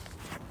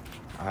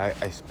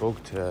I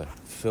spoke to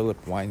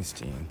Philip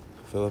Weinstein.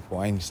 Philip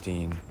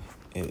Weinstein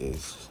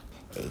is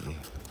a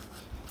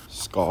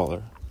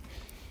scholar.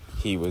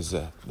 He was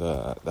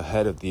the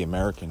head of the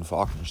American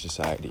Faulkner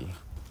Society,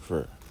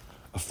 for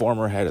a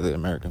former head of the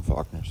American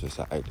Faulkner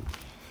Society.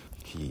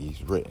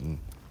 He's written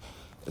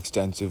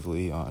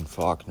extensively on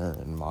Faulkner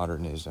and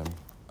modernism.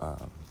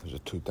 There's a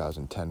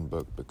 2010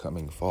 book,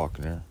 Becoming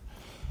Faulkner.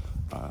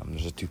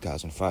 There's a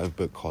 2005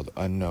 book called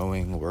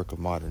Unknowing, a work of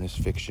modernist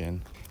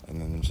fiction. And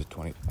then there's a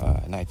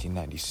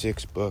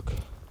 1996 book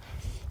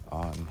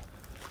on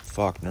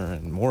Faulkner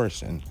and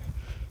Morrison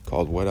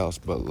called What Else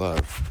But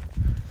Love.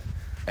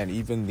 And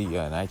even the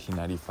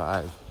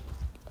 1995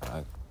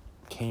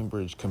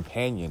 Cambridge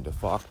companion to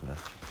Faulkner,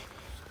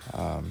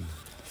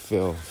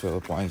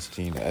 Philip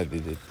Weinstein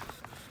edited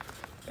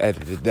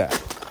that.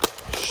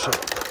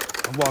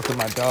 Shit. I'm walking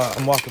my dog.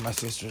 I'm walking my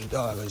sister's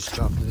dog. I just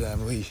dropped the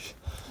damn leash.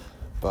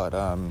 But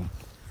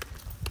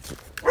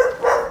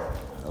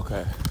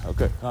okay,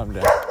 calm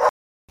down.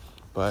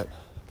 But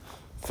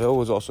Phil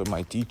was also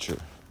my teacher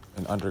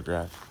in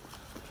undergrad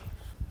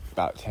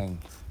about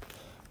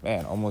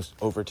almost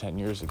over 10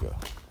 years ago.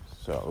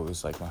 So it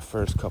was like my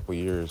first couple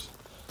years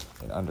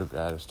in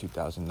undergrad. It was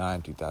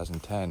 2009,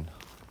 2010.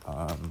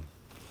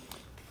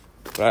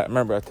 But I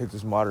remember I took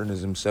this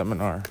modernism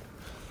seminar,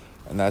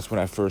 and that's when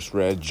I first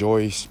read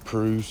Joyce,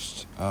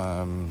 Proust,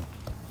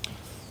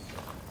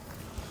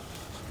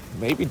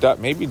 maybe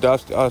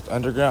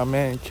Underground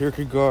Man,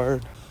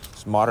 Kierkegaard.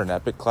 This modern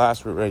epic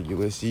class, we read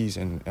Ulysses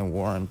and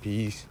War and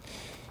Peace,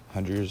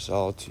 100 Years of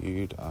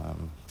Solitude.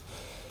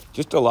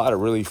 Just a lot of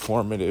really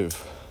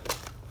formative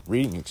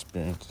reading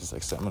experiences,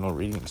 like seminal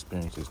reading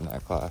experiences in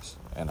that class.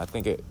 And I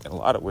think it, in a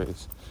lot of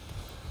ways,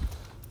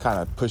 kind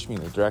of pushed me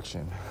in the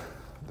direction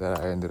that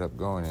I ended up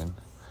going in.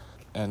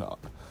 And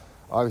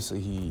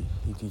obviously he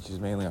teaches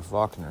mainly on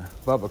Faulkner.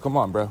 Bubba, come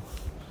on, bro.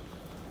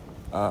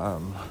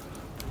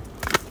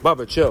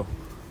 Bubba, chill.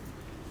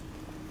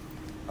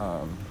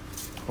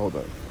 Hold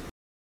up.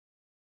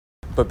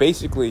 But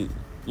basically,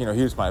 he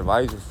was my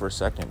advisor for a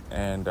second.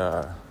 And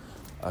a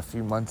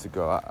few months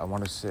ago, I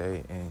want to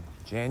say in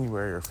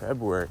January or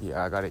February,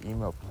 I got an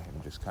email from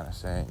him just kind of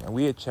saying, and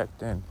we had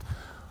checked in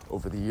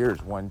over the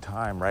years one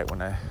time, right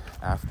when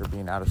after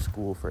being out of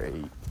school for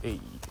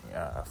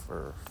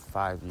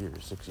 5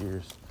 years, 6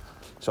 years.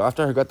 So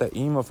after I got that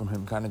email from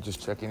him, kind of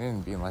just checking in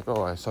and being like,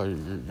 oh, I saw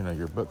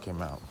your book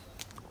came out.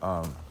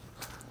 I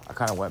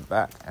kind of went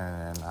back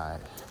and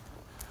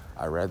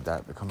I read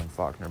that Becoming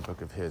Faulkner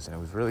book of his, and it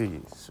was really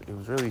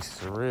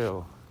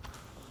surreal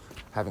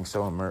having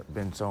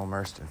been so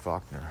immersed in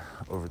Faulkner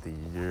over the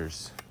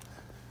years.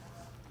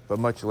 But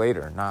much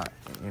later, not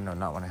when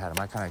I had him.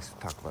 I kind of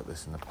talk about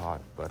this in the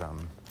pod, but it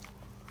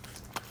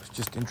was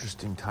just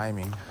interesting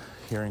timing,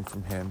 hearing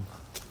from him.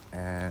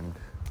 And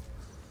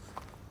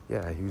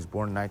yeah, he was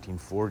born in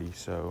 1940,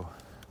 so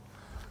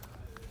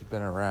he's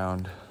been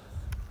around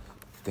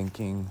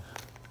thinking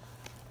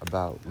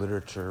about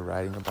literature,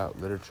 writing about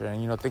literature.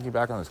 And, thinking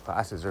back on those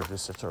classes, there's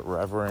just such a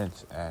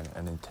reverence and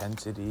an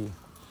intensity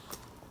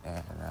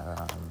and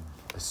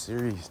a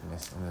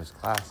seriousness in those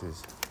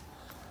classes.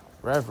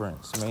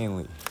 Reverence,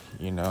 mainly,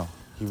 He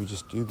would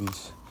just do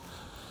these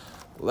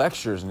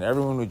lectures, and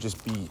everyone would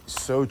just be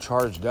so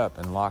charged up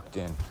and locked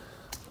in,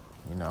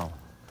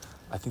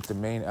 I think the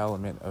main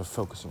element of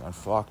focusing on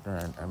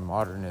Faulkner and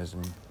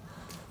modernism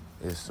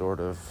is sort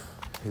of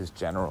his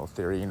general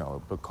theory, a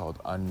book called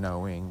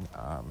Unknowing.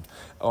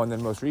 And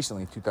then most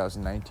recently, in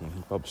 2019,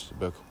 he published a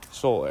book,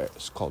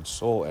 it's called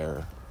Soul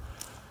Error.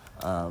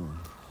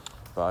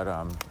 But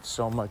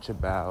so much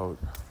about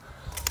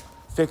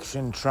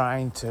fiction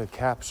trying to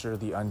capture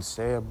the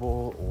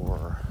unsayable,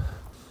 or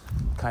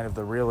kind of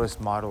the realist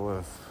model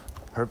of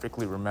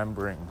perfectly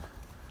remembering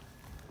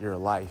your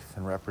life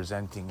and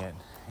representing it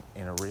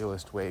in a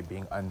realist way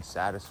being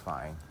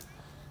unsatisfying,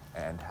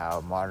 and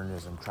how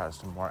modernism tries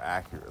to more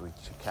accurately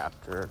to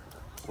capture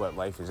what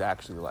life is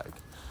actually like,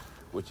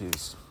 which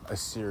is a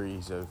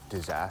series of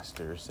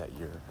disasters that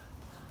you're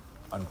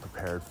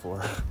unprepared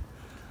for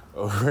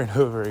over and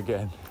over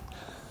again.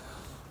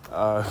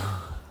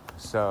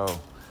 So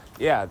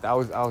yeah, I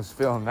was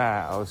feeling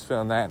that. I was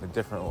feeling that in a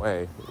different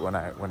way when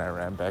I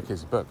ran back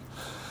his book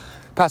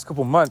past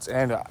couple months,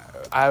 and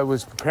I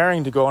was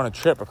preparing to go on a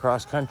trip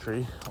across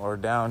country or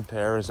down to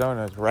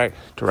Arizona to write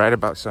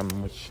about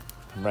something which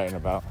I'm writing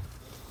about.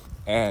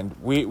 And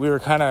we were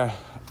kind of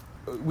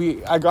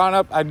I'd gone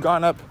up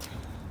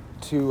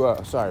to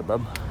up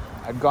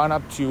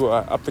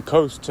the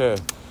coast to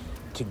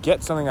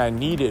get something I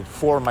needed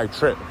for my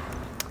trip.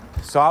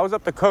 So I was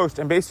up the coast,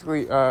 and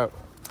basically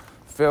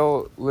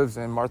Phil lives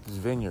in Martha's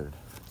Vineyard,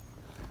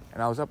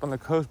 and I was up on the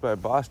coast by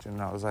Boston,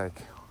 and I was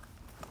like,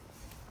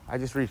 I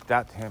just reached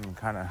out to him and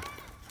kind of,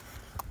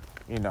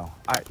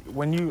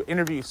 when you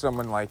interview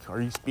someone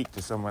or you speak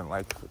to someone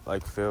like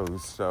Phil,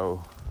 who's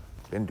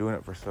been doing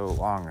it for so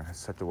long and has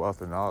such a wealth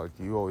of knowledge,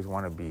 you always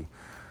want to be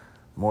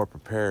more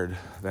prepared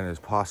than is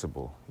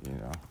possible.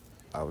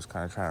 I was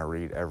kind of trying to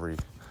read every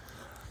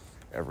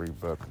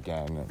book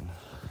again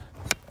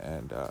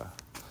and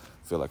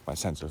feel like my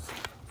sense of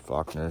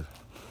Faulkner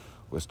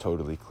was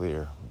totally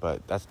clear,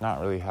 but that's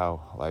not really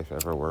how life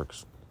ever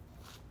works,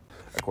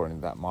 according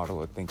to that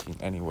model of thinking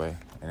anyway.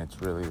 And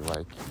it's really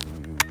like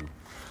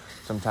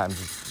sometimes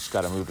you just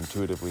got to move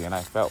intuitively. And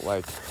I felt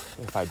like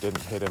if I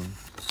didn't hit him,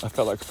 I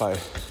felt like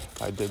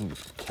if I didn't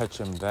catch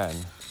him then,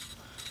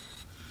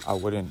 I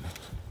wouldn't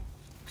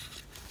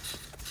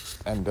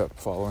end up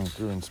following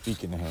through and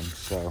speaking to him.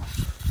 So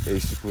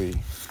basically,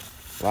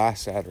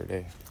 last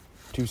Saturday,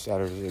 2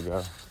 Saturdays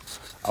ago,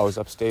 I was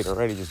upstate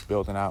already just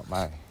building out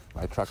my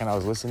truck, and I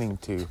was listening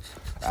to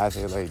As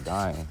I Lay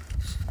Dying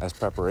as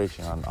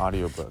preparation on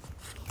audiobook.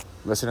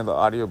 Listening to the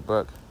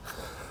audiobook,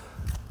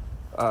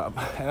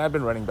 and I've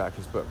been running back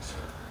his books,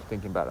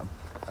 thinking about him.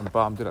 I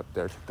bombed it up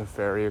there, took the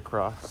ferry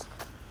across,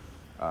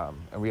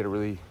 and we had a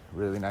really,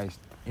 really nice,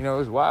 it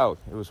was wild.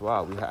 It was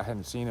wild. I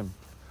hadn't seen him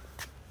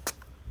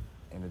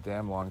in a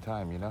damn long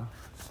time,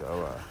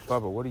 So,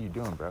 Bubba, what are you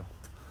doing, bro?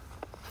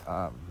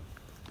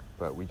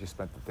 But we just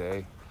spent the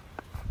day,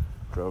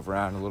 drove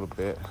around a little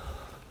bit,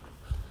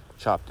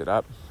 chopped it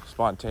up,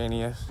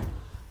 spontaneous,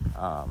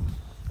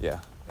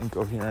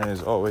 incoherent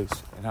as always.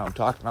 And how I'm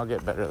talking, I'll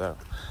get better though.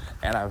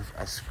 And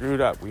I screwed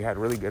up. We had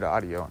really good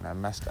audio, and I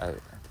messed up.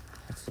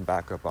 It's the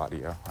backup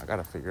audio. I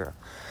gotta figure out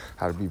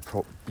how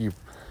to be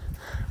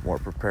more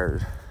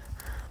prepared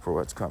for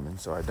what's coming,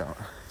 so I don't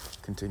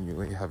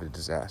continually have a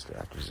disaster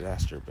after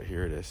disaster. But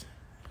here it is.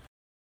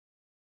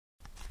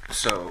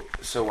 So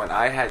when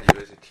I had you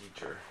as a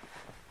teacher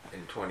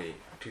in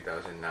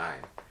 2009,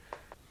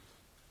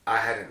 I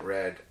hadn't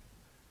read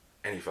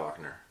any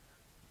Faulkner,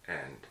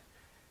 and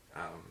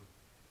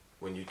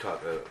when you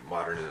taught the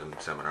modernism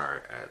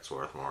seminar at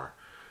Swarthmore,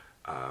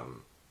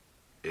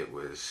 it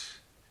was,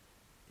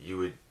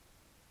 your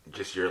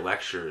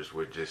lectures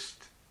would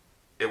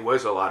it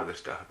was a lot of the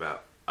stuff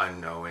about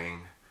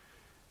unknowing,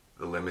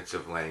 the limits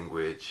of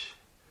language,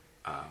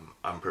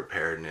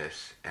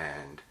 unpreparedness,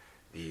 and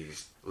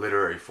these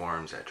literary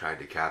forms that tried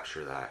to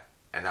capture that.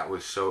 And that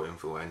was so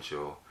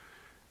influential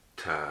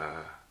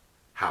to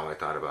how I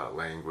thought about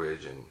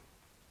language and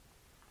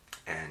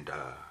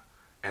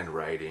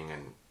writing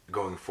and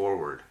going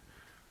forward.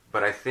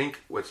 But I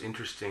think what's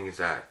interesting is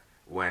that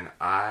when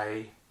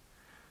I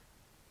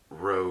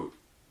wrote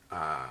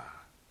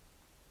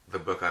the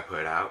book I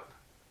put out,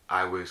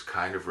 I was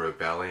kind of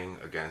rebelling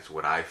against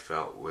what I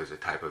felt was a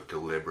type of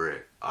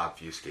deliberate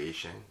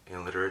obfuscation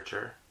in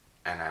literature.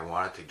 And I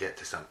wanted to get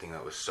to something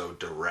that was so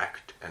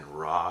direct and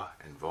raw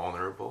and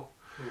vulnerable.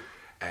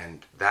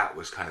 And that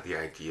was kind of the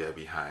idea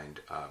behind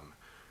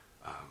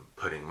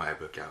putting my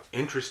book out.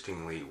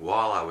 Interestingly,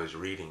 while I was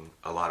reading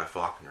a lot of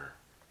Faulkner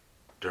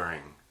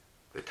during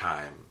the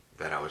time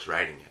that I was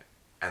writing it,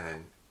 and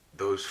then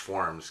those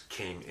forms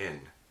came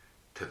in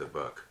to the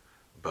book,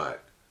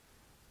 but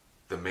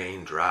the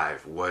main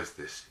drive was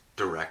this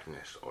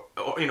directness, or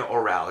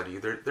orality.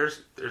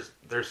 There's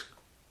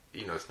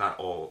it's not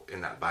all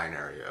in that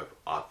binary of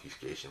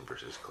obfuscation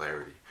versus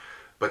clarity.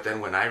 But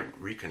then when I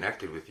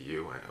reconnected with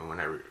you, and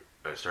when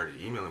I started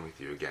emailing with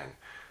you again,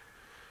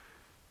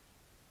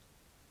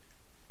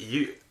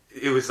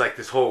 it was like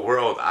this whole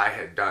world I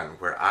had done,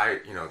 where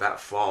that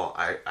fall,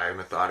 I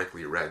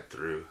methodically read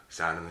through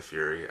Sound and the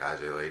Fury,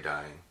 As I Lay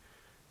Dying,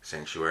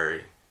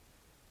 Sanctuary,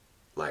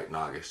 Light in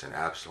August, and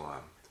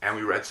Absalom. And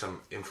we read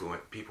some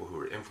people who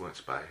were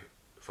influenced by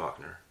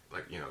Faulkner,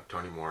 like,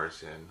 Toni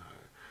Morrison,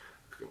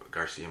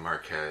 Garcia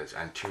Marquez,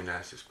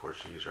 Antunes, this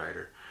Portuguese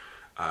writer.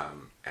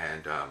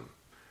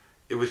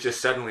 It was just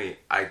suddenly,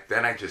 I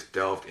just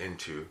delved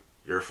into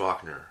your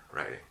Faulkner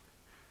writing.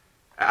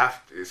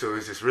 So it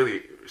was this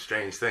really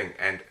strange thing,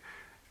 and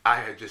I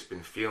had just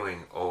been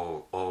feeling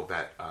all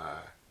that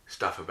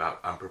stuff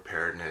about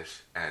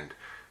unpreparedness, and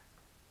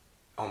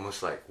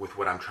almost like with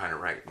what I'm trying to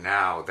write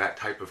now, that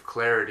type of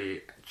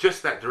clarity,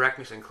 just that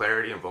directness and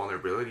clarity and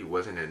vulnerability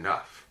wasn't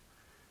enough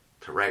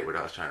to write what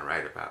I was trying to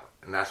write about.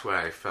 And that's what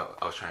I felt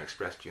I was trying to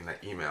express to you in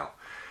that email.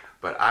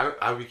 But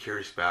I would be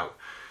curious about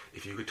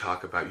if you could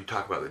talk about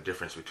the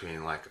difference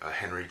between like a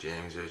Henry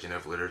James vision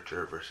of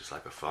literature versus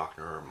like a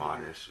Faulkner or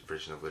modernist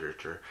vision of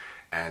literature,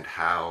 and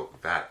how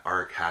that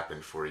arc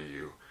happened for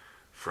you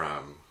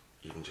from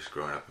even just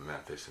growing up in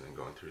Memphis and then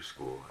going through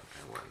school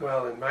and whatnot.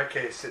 Well, in my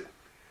case, it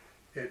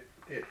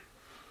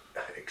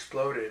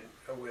exploded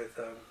with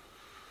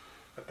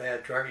a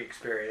bad drug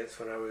experience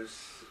when I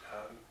was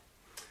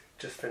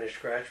just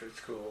finished graduate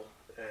school,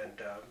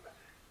 and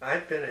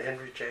I'd been a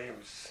Henry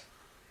James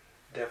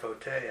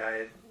devotee. I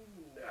had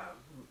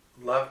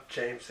loved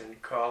James in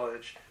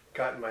college,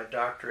 gotten my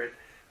doctorate.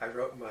 I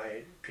wrote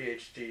my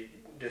PhD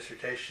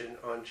dissertation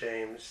on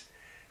James,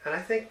 and I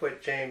think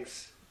what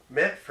James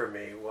meant for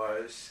me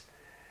was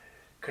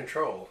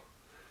control,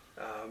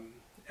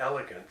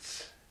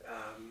 elegance,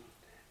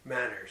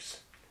 manners,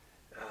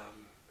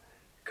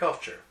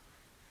 culture,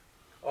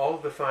 all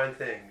of the fine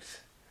things.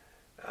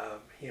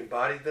 He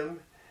embodied them.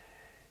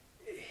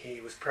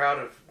 He was proud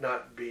of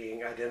not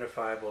being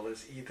identifiable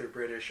as either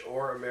British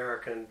or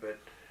American, but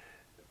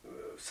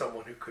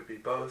someone who could be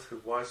both, who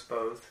was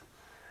both.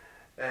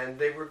 And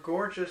they were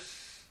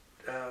gorgeous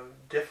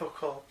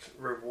difficult,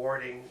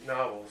 rewarding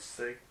novels,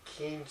 the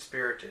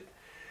keen-spirited.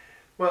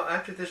 Well,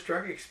 after this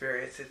drug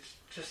experience, it's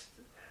just,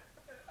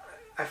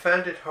 I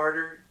found it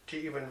harder to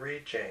even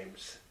read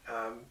James,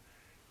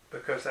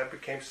 because I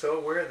became so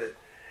aware that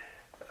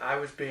I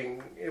was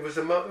being, it was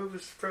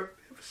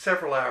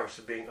several hours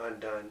of being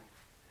undone,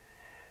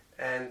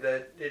 and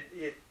that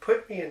it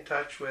put me in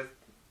touch with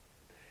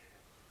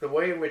the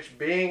way in which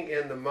being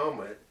in the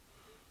moment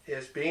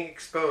is being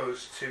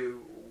exposed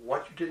to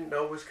what you didn't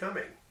know was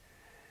coming.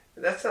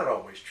 That's not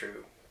always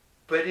true,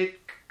 but it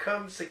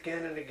comes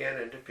again and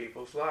again into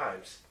people's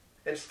lives,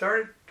 and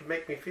started to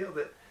make me feel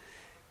that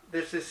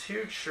there's this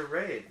huge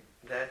charade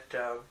that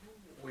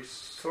we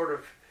sort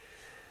of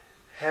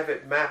have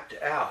it mapped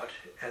out,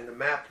 and the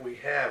map we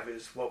have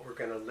is what we're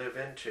going to live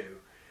into.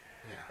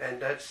 Yeah.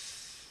 And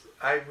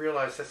I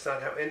realize that's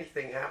not how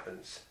anything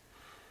happens,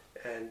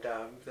 and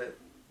that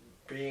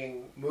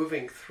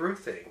moving through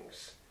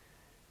things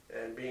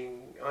and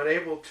being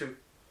unable to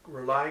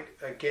rely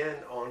again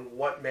on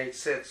what made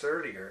sense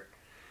earlier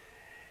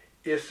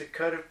is the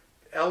kind of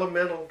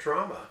elemental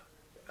drama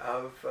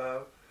of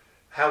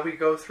how we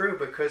go through,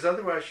 because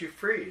otherwise you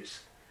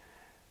freeze.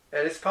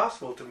 And it's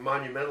possible to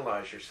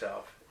monumentalize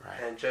yourself, right,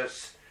 and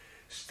just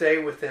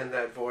stay within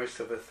that voice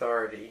of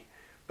authority,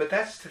 but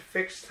that's to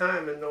fix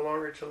time and no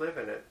longer to live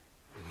in it.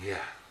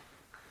 Yeah.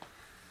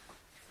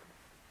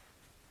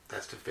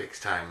 That's to fix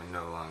time and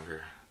no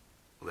longer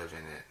live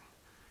in it.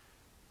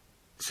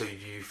 So do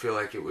you feel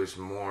like it was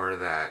more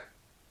that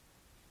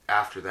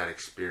after that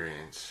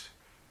experience,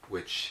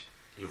 which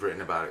you've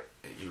written about it,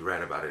 you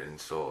read about it in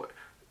Soul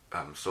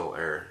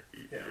Air,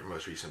 your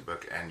most recent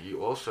book, and you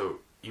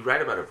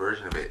write about a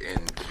version of it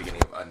in the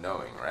beginning of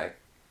Unknowing, right?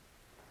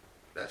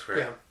 That's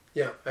correct?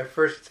 Yeah. I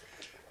first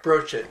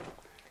broach it.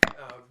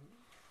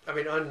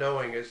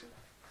 Unknowing is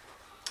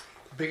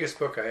the biggest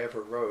book I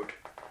ever wrote.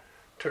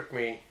 Took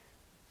me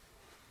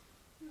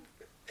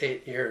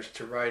 8 years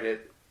to write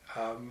it.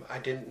 I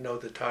didn't know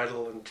the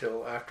title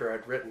until after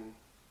I'd written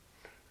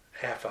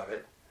half of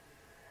it.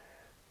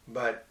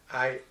 But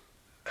I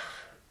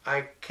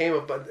came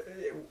up,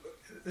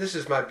 this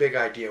is my big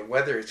idea.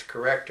 Whether it's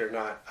correct or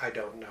not, I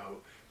don't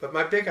know. But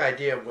my big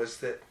idea was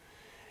that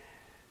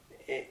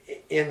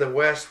in the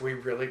West, we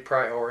really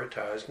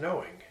prioritize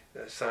knowing.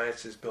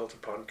 Science is built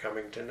upon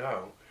coming to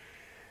know.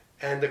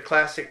 And the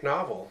classic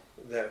novel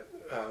that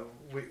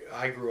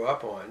I grew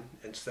up on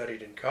and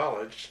studied in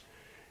college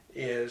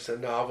is a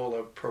novel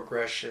of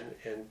progression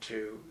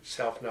into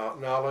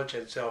self-knowledge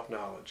and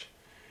self-knowledge.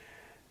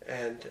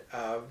 And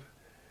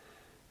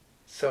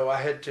so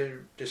I had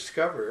to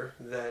discover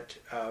that,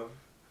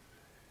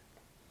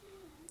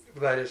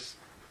 that is,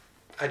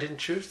 I didn't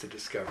choose to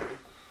discover it.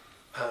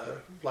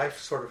 Life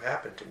sort of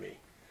happened to me.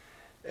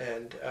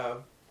 And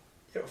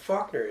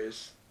Faulkner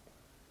is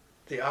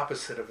the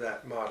opposite of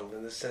that model,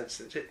 in the sense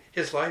that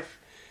his life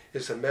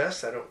is a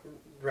mess. I don't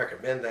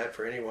recommend that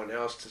for anyone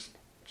else to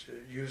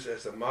use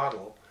as a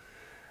model,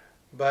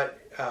 but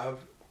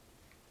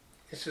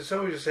it's as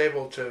though he was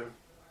able to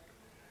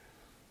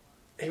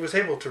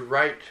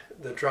write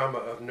the drama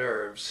of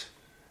nerves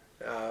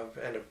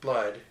and of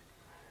blood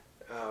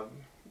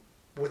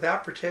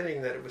without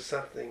pretending that it was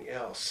something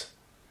else.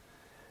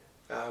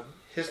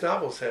 His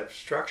novels have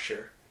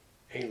structure.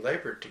 He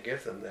labored to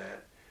give them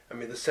that.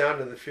 The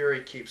Sound and the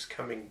Fury keeps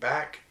coming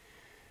back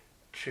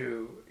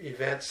to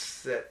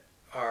events that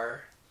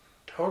are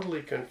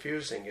totally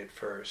confusing at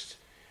first.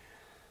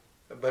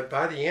 But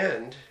by the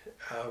end,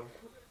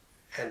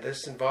 and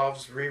this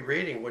involves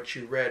rereading what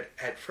you read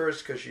at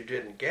first because you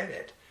didn't get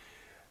it,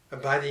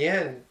 by the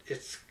end,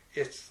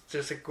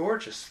 there's a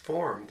gorgeous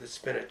form that's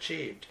been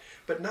achieved,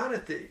 but not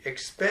at the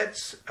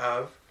expense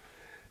of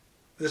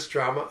this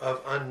drama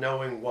of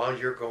unknowing while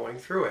you're going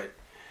through it.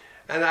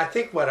 And I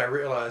think what I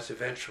realized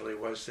eventually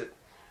was that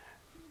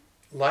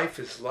life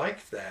is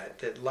like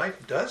that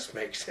life does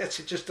make sense.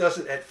 It just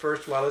doesn't at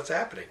first while it's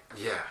happening.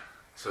 Yeah.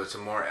 So it's a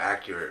more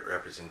accurate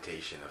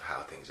representation of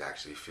how things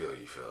actually feel,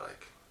 you feel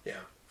like.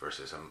 Yeah.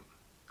 Versus,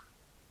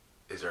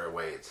 is there a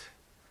way it's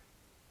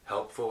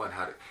helpful and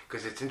how to,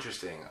 because it's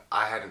interesting,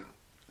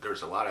 there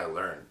was a lot I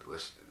learned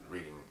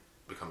reading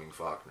Becoming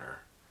Faulkner.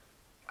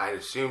 I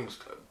assumed,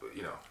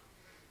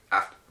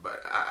 after,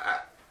 but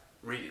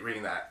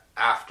reading that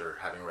after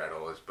having read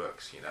all his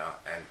books,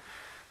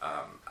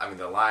 and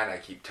the line I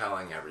keep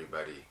telling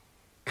everybody,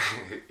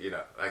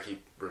 I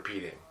keep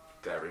repeating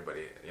to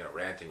everybody,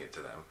 ranting it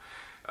to them,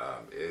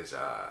 is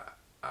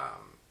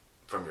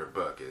from your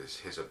book, is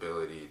his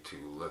ability to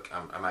look,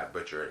 I might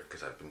butcher it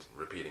because I've been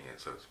repeating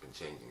it, so it's been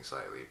changing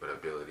slightly, but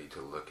ability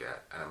to look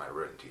at, and I might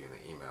write it to you in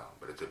the email,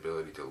 but it's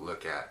ability to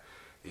look at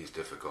these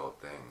difficult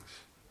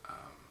things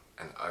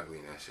and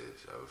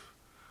uglinesses of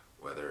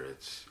whether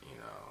it's,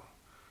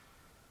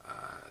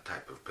 a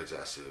type of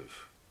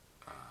possessive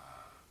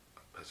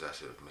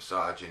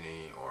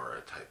misogyny, or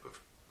a type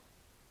of,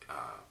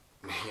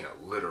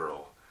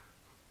 literal,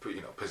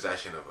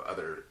 possession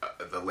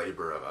of the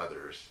labor of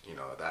others,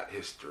 that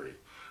history,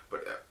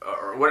 but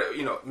or what,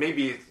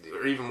 maybe,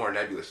 or even more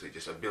nebulously,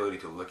 just ability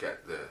to look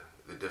at the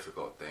the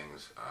difficult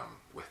things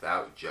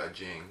without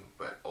judging,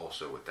 but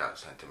also without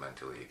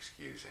sentimentally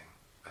excusing.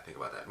 I think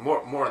about that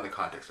more in the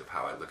context of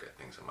how I look at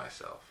things in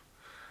myself,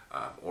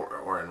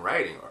 or in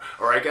writing,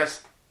 or I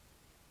guess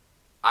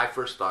I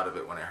first thought of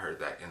it when I heard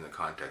that in the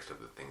context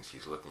of the things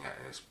he's looking at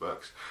in his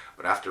books.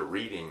 But after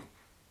reading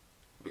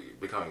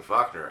Becoming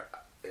Faulkner,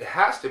 it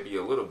has to be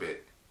a little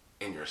bit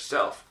in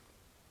yourself.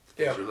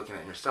 If you're looking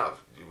at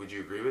yourself. Would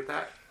you agree with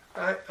that?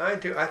 I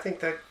do. I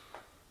think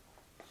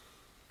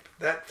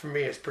that for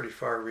me is pretty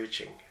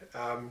far-reaching.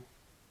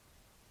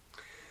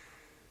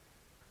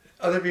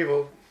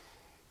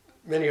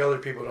 Many other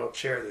people don't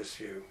share this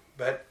view,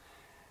 but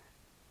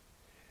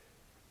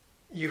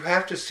you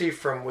have to see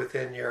from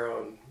within your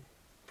own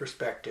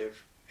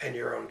perspective and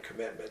your own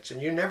commitments,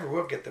 and you never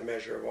will get the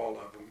measure of all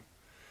of them.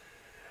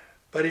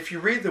 But if you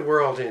read the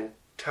world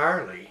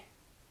entirely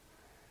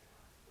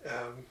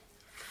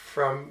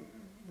from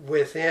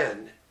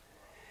within,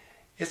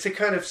 it's a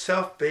kind of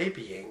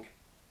self-babying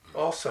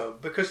also,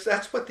 because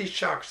that's what these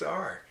shocks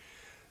are.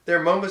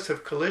 They're moments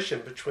of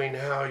collision between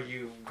how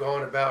you've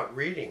gone about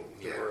reading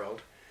the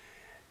world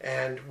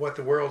and what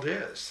the world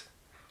is.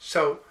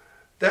 So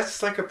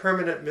that's like a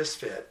permanent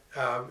misfit.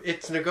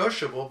 It's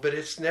negotiable, but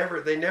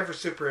they never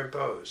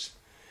superimpose.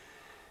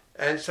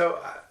 And so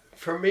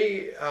for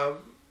me,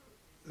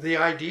 the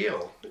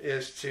ideal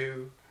is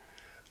to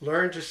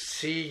learn to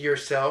see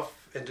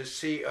yourself and to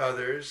see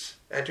others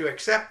and to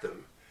accept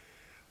them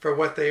for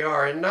what they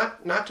are, and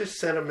not to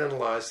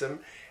sentimentalize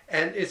them.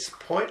 And it's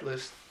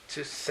pointless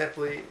to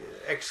simply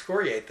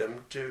excoriate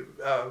them, to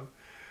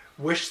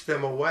wish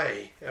them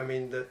away. I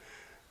mean,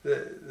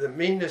 the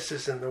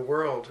meannesses in the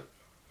world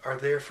are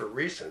there for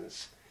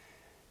reasons,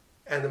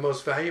 and the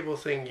most valuable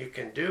thing you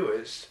can do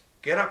is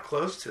get up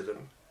close to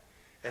them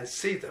and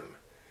see them.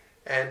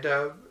 And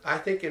I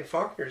think in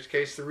Faulkner's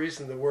case, the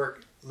reason the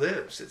work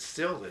lives, it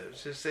still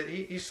lives, is that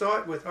he saw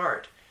it with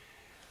heart.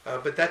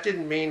 But that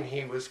didn't mean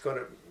he was going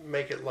to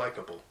make it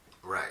likable.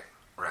 Right.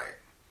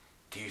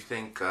 Do you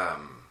think, I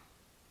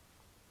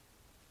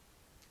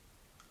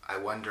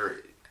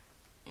wonder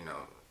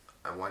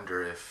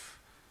if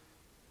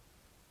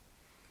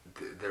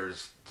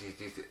there's,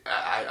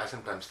 I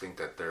sometimes think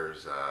that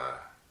there's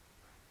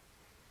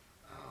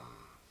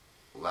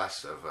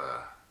less of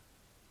a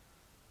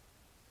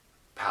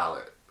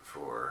palette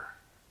for,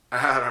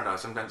 I don't know,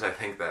 sometimes I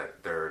think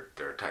that there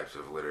are types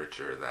of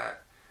literature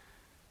that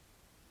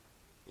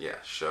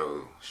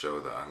show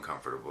the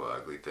uncomfortable,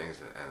 ugly things,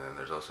 and then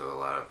there's also a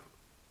lot of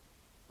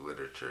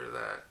literature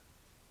that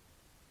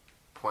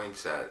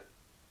points at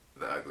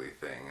the ugly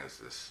thing as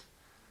this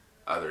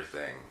other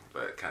thing,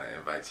 but kind of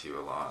invites you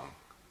along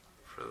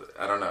for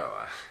I don't know.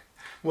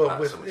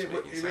 Well,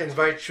 it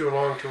invites you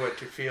along to it,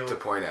 to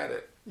point at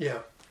it. Yeah.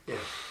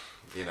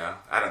 You know,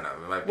 I don't know.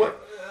 It might be.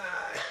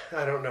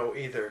 I don't know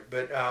either,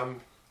 but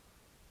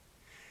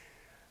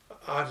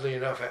oddly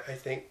enough, I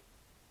think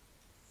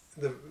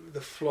the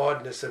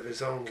flawedness of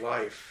his own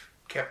life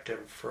kept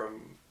him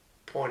from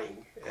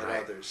pointing at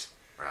others.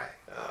 Right.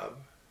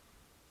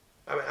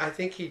 I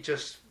think he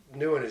just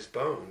knew in his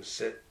bones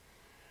that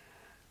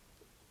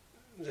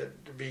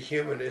to be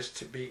human is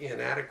to be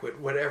inadequate.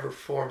 Whatever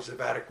forms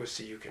of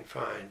adequacy you can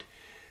find,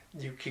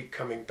 you keep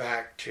coming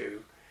back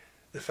to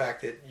the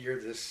fact that you're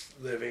this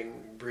living,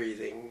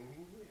 breathing,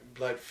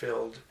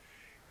 blood-filled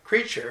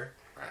creature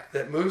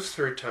that moves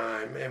through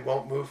time and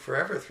won't move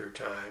forever through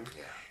time,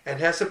 and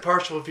has a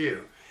partial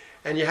view.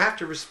 And you have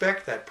to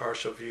respect that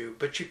partial view,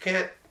 but you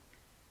can't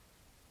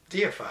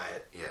deify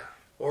it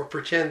or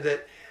pretend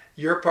that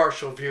your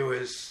partial view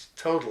is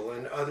total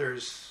and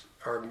others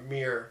are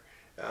mere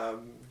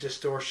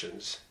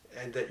distortions,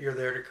 and that you're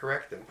there to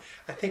correct them.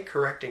 I think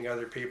correcting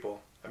other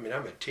people, I mean,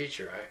 I'm a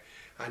teacher.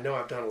 I know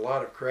I've done a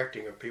lot of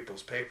correcting of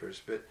people's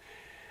papers, but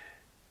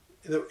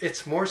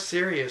it's more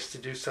serious to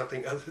do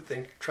something other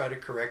than try to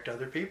correct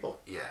other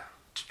people.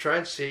 To try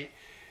and see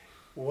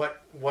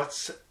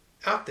what's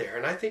out there.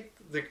 And I think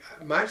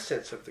my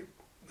sense of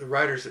the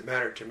writers that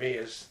matter to me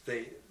is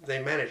they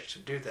manage to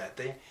do that.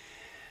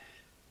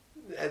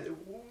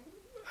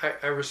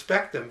 I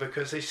respect them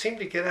because they seem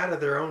to get out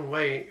of their own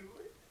way,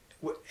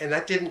 and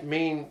that didn't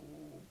mean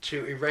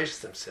to erase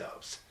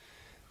themselves.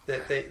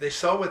 That they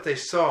saw what they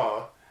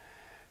saw,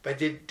 but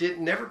they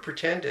never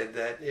pretended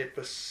that it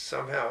was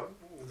somehow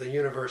the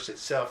universe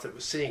itself that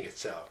was seeing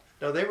itself.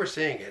 No, they were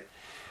seeing it,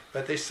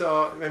 but they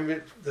saw. I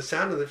mean, the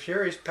Sound of the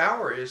Furies'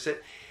 power is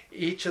that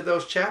each of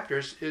those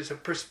chapters is a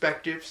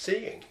perspective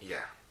seeing.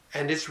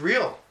 And it's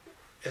real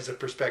as a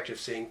perspective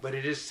seeing, but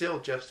it is still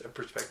just a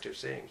perspective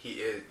seeing. He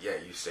is. Yeah,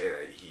 you say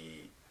that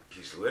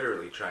he's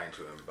literally trying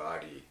to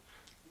embody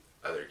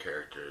other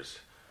characters.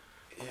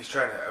 He's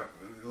trying to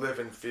live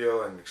and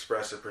feel and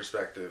express the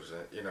perspectives,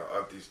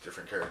 of these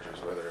different characters,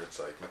 whether it's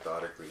like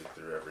methodically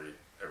through every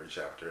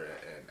chapter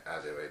and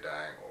As They Lay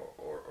Dying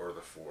or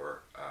the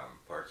four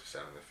parts of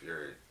Sound of the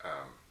Fury.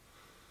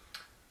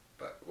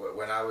 But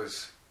when I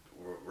was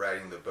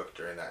writing the book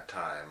during that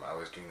time, I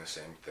was doing the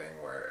same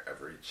thing where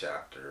every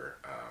chapter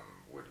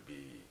would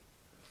be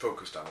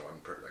focused on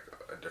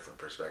a different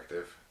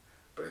perspective.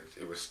 but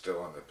it was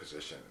still in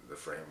the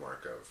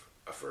framework of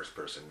a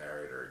first-person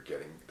narrator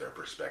getting their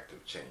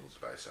perspective changed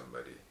by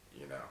somebody,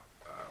 you know.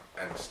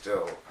 And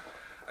still,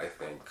 I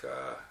think,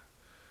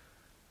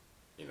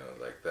 you know,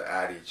 like the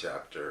Addie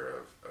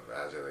chapter of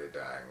As I Lay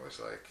Dying was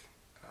like,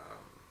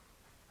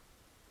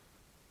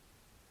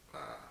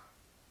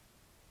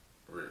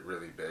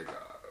 really big.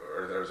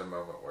 Or there was a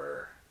moment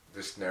where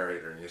this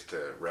narrator needs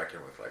to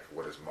reckon with, like,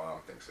 what his mom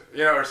thinks of,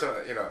 you know, or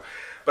something, you know.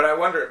 But I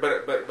wonder,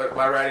 but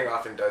my writing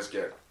often does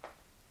get,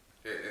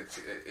 it's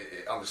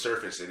on the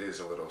surface it is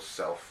a little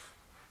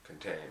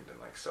self-contained and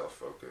like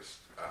self-focused.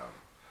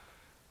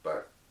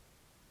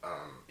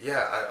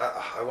 Yeah,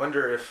 I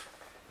wonder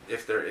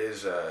if there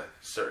is a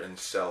certain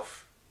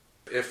self,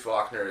 if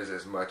Faulkner is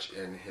as much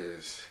in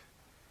his,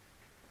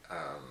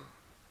 I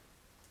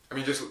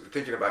mean, just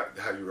thinking about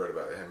how you wrote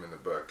about him in the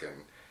book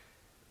and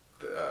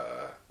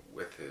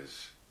with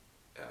his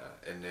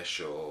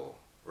initial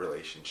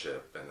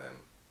relationship and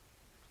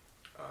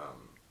then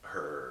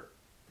her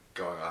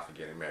going off and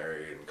getting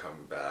married and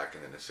coming back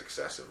and then the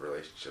successive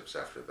relationships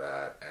after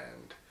that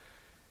and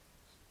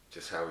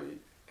just how we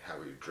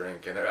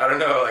drink, and I don't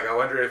know, like I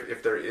wonder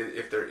if there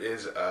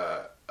is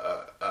a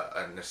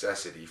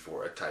necessity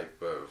for a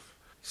type of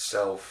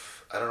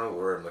self, I don't know the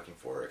word I'm looking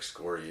for,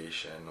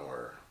 excoriation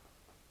or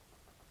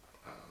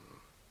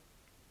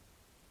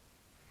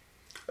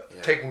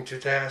taking to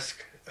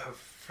task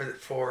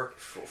for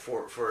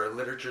a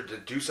literature to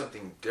do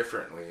something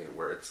differently,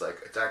 where it's like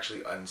it's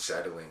actually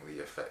unsettling.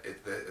 The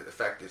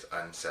effect is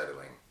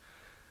unsettling,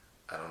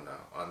 I don't know,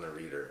 on the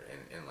reader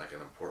in like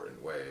an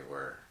important way,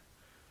 where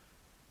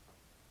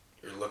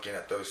you're looking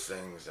at those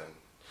things and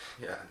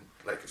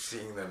like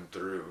seeing them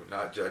through,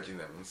 not judging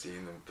them and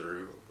seeing them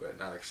through, but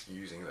not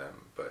excusing them.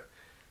 But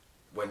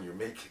when you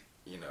make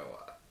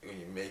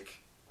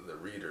the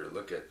reader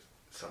look at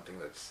something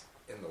that's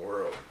in the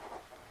world.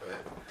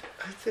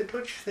 Don't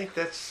you think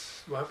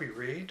that's why we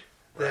read?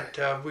 Right.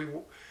 That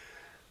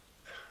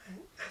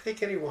I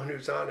think anyone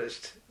who's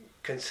honest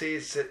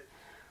concedes that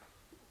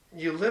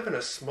you live in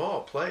a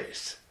small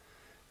place.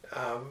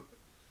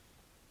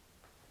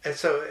 And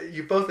so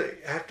you both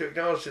have to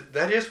acknowledge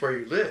that is where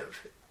you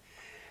live.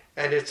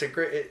 And it's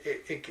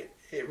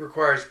it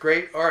requires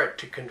great art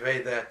to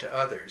convey that to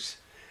others.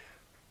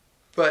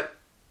 But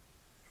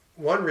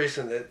one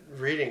reason that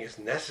reading is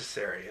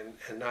necessary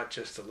and not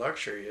just a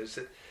luxury is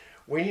that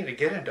we need to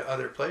get into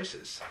other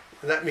places.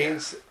 And that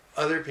means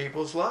other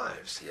people's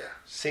lives. Yeah.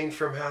 Seen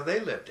from how they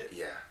lived it.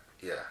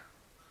 Yeah.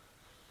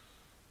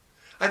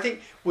 I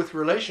think with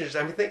relationships,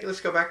 let's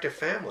go back to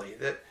family.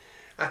 That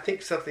I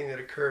think something that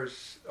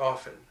occurs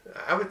often,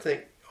 I would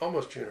think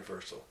almost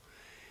universal,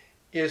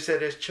 is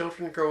that as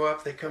children grow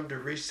up, they come to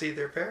re-see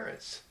their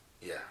parents.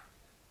 Yeah.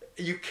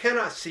 You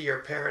cannot see your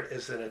parent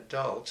as an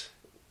adult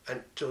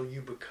until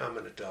you become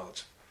an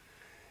adult.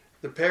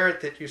 The parent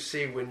that you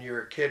see when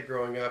you're a kid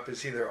growing up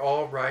is either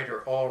all right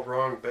or all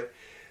wrong, but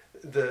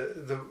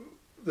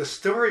the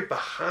story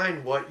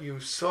behind what you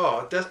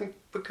saw doesn't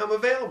become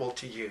available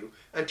to you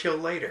until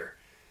later.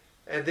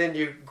 And then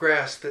you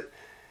grasp that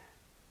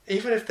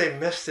even if they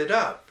messed it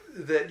up,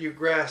 that you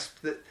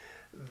grasp that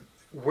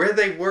where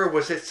they were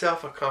was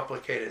itself a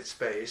complicated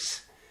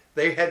space.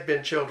 They had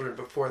been children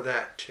before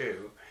that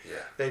too.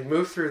 Yeah. They'd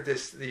moved through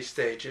these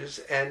stages,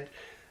 and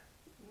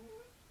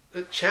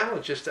the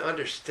challenge is to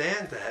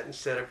understand that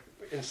instead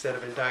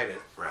of indict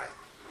it. Right.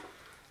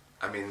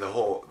 I mean, the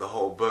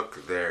whole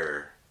book,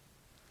 they're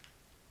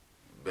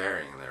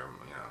burying their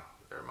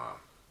mom.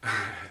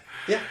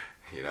 Yeah.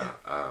 You know.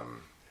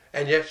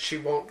 And yet she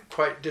won't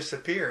quite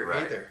disappear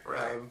either.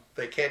 Right.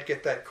 They can't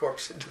get that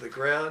corpse into the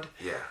ground.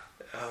 Yeah.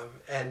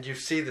 And you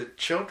see the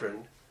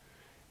children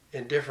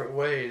in different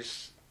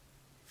ways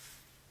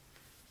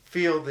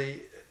feel the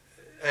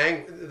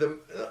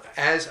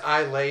as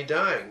I lay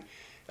dying.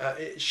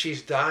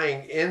 She's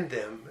dying in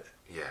them.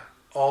 Yeah.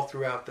 All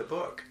throughout the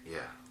book.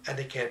 Yeah. And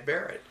they can't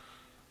bear it.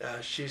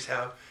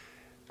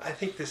 I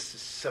think this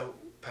is so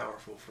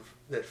powerful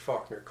that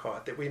Faulkner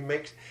caught, that we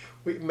make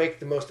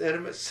the most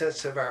intimate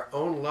sense of our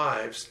own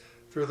lives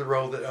through the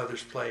role that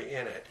others play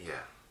in it.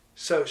 Yeah.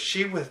 So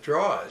she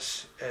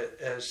withdraws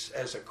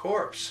as a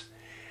corpse,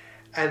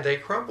 and they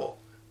crumble,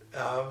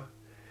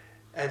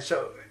 and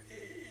so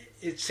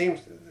it seems,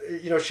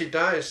 she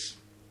dies.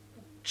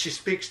 She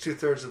speaks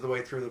 2/3 of the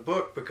way through the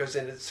book, because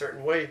in a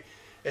certain way,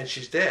 and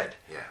she's dead.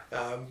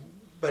 Yeah.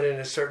 But in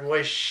a certain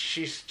way,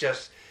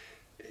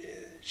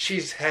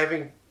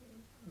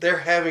 they're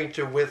having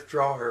to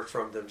withdraw her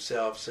from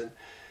themselves, and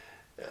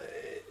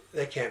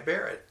they can't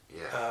bear it.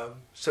 Yeah.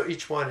 So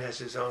each one has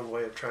his own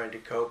way of trying to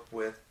cope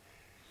with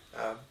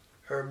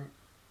her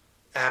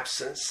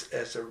absence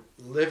as a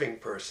living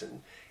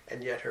person,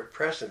 and yet her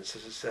presence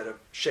as a set of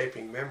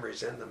shaping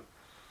memories in them.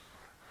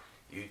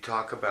 You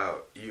talk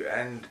about, you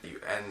end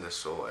the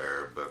Soul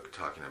Era book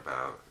talking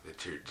about the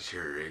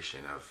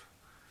deterioration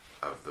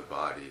of the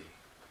body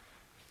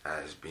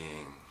as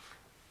being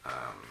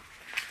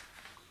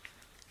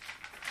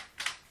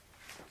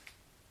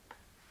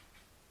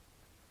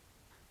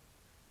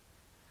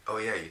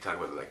yeah, you talk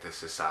about like the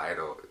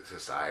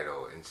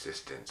societal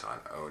insistence on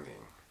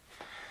owning.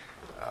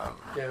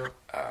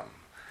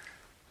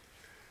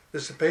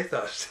 There's a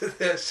pathos to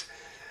this.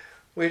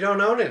 We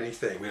don't own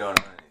anything. We don't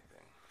own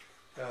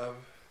anything.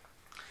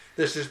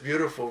 There's this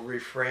beautiful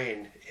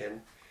refrain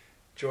in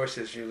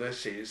Joyce's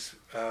Ulysses,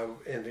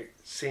 in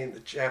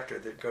the chapter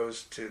that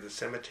goes to the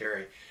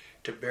cemetery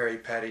to bury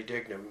Patty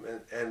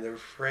Dignam, and the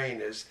refrain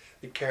is,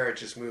 the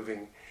carriage is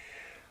moving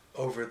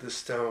over the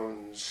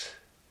stones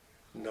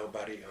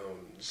nobody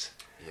owns.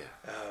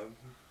 Yeah.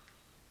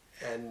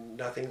 And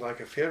nothing like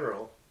a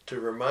funeral to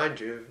remind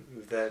you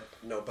that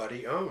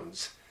nobody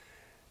owns.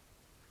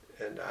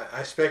 And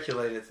I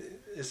speculated,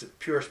 it's a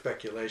pure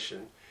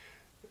speculation.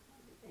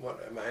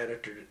 My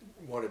editor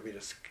wanted me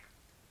to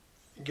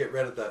get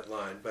rid of that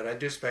line, but I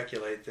do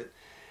speculate that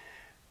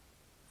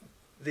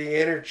the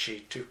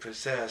energy to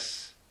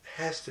possess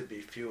has to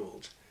be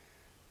fueled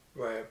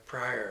by a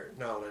prior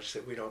knowledge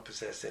that we don't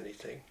possess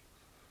anything.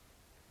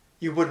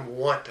 You wouldn't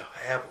want to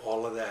have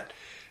all of that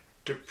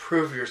to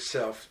prove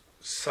yourself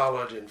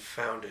solid and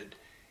founded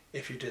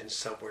if you didn't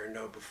somewhere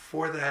know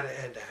before that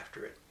and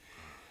after it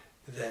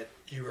that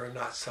you are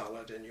not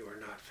solid and you are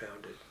not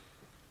founded.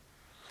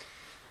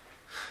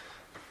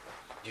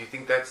 Do you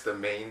think that's the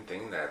main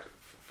thing that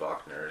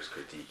Faulkner is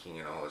critiquing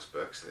in all his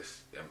books,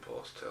 this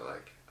impulse to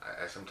like,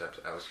 I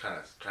was kind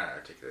of trying to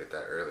articulate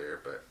that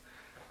earlier, but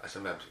I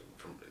sometimes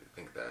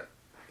think that,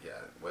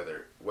 yeah,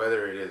 whether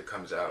it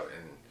comes out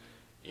in,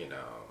 you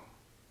know,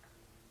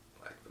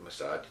 like the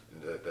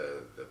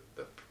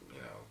the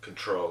you know,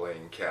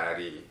 controlling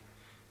catty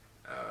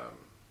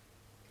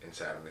in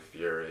Sound and the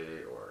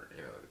Fury, or,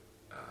 you know,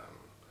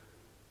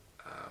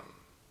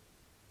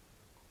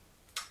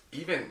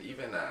 even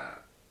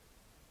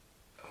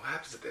what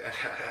happens at the end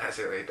as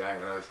I lay dying,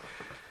 when I was it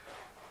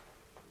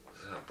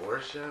an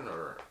abortion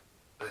or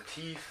the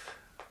teeth,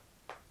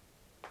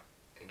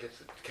 and gets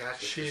the cat.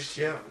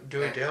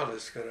 Dewey Dale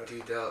is gonna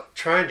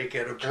trying to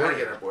get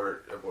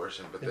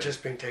abortion, but then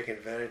just being taken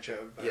advantage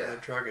of by the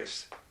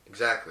druggist.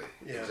 Exactly.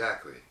 There's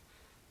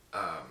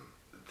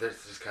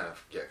this kind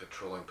of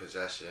controlling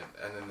possession,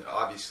 and then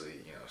obviously,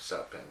 you know,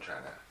 Sutpen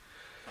trying to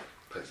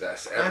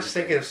possess everything. I was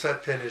thinking of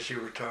Sutpen as you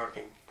were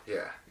talking.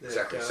 Yeah,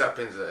 exactly.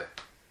 Sutpen's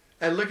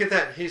and look at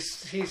that.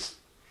 His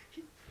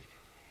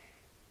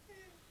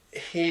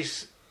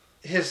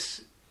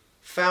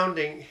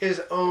founding,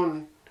 his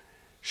own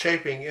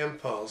shaping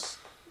impulse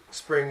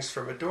springs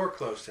from a door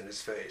closed in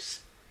his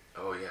face.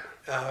 Oh yeah.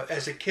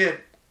 As a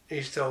kid,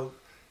 he's told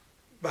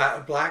by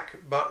a black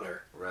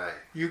butler, right,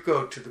 you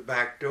go to the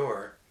back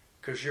door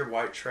because you're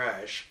white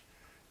trash.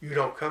 You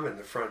don't come in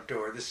the front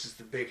door. This is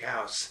the big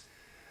house.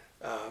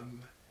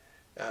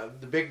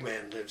 The big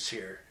man lives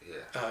here.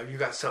 Yeah. You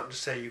got something to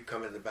say, you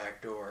come in the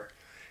back door.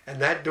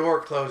 And that door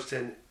closed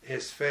in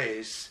his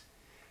face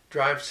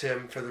drives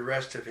him for the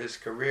rest of his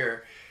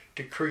career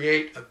to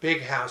create a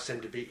big house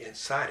and to be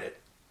inside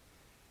it.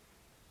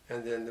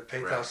 And then the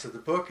pathos of the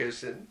book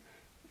is that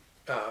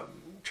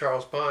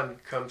Charles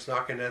Bond comes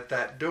knocking at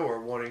that door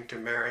wanting to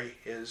marry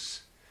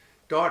his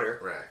daughter.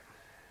 Right.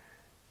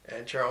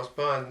 And Charles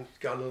Bond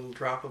got a little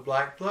drop of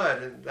black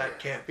blood, and that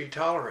can't be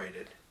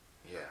tolerated.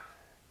 Yeah.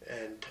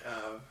 And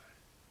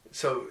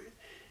so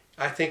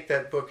I think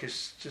that book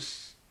is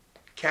just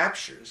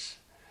captures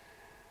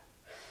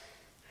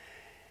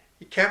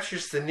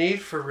the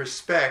need for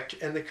respect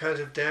and the kinds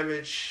of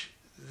damage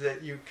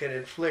that you can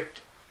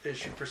inflict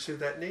as you pursue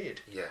that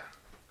need. Yeah.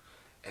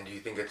 And do you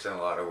think it's in a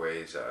lot of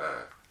ways,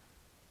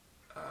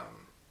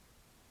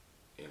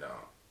 you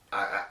know,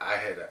 I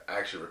had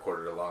actually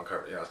recorded a long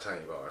conversation. You know, I was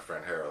telling you about my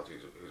friend Harold,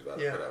 who's about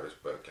to put out his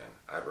book, and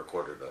I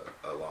recorded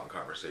a long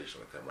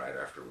conversation with him right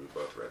after we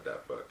both read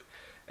that book.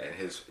 And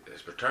his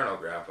paternal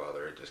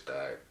grandfather had just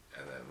died,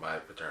 and then my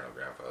paternal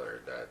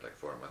grandfather had died like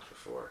 4 months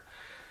before.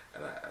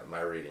 And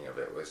my reading of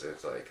it was,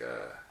 it's like,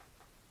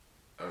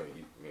 I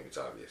mean, maybe it's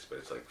obvious, but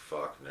it's like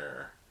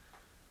Faulkner,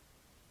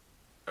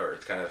 or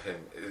it's kind of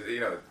him, you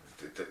know,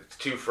 it's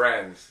two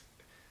friends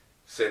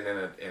sitting in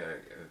a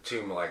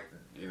tomb, like,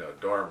 you know,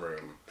 dorm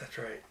room. That's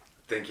right.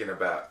 Thinking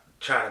about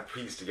trying to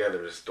piece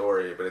together a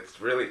story, but it's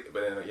really,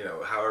 you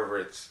know, however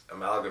it's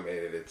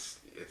amalgamated, it's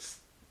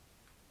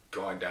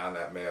going down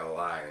that male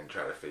line and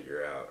try to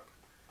figure out,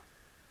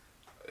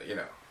 you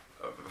know,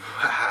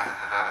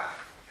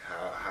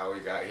 how we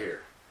got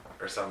here,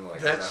 or something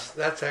like that.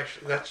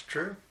 That's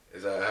true.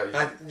 Is that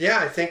how you?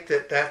 I think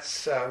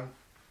that's.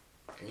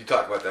 You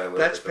talk about that a little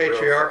that's bit. That's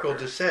patriarchal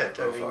descent.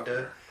 I mean,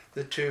 Faulkner.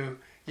 the two.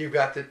 You've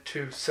got the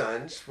two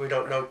sons. We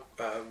don't know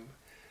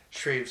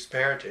Shreve's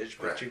parentage,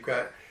 but you've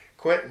got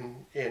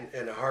Quentin in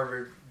a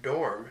Harvard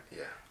dorm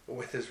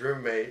with his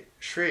roommate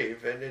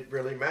Shreve, and it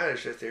really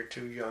matters that they're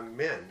two young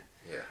men.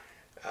 Yeah.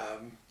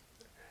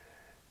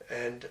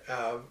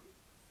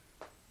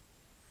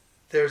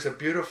 There's a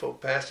beautiful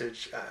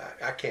passage,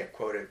 I can't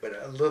quote it, but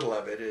a little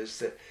of it is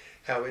that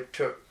how it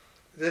took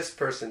this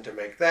person to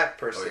make that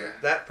person,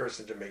 that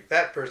person to make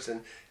that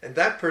person, and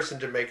that person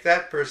to make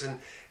that person,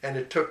 and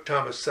it took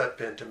Thomas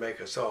Sutpen to make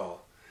us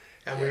all.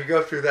 And when you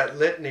go through that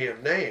litany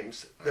of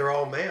names, they're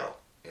all male.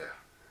 Yeah.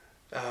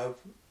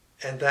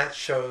 And that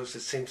shows,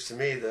 it seems to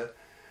me, the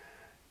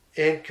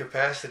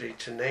incapacity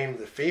to name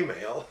the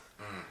female.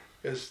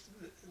 Because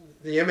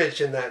the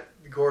image in that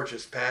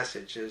gorgeous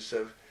passage is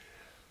of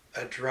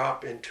a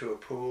drop into a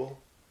pool.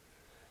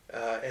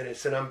 And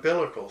it's an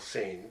umbilical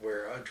scene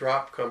where a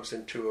drop comes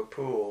into a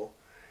pool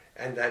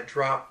and that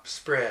drop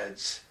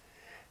spreads.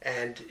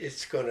 And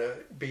it's going to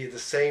be the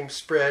same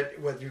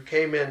spread, whether you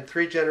came in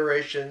 3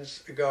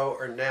 generations ago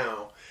or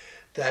now,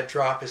 that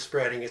drop is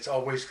spreading. It's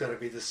always going to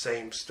be the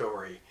same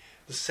story,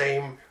 the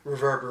same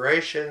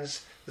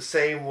reverberations, the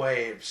same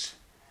waves.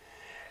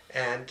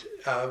 And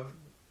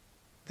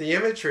the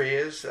imagery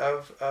is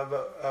of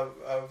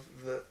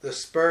the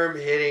sperm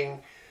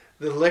hitting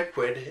the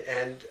liquid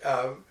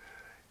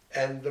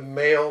and the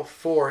male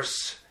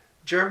force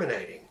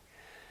germinating.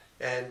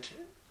 And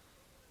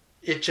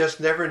it just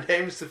never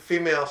names the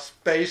female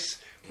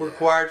space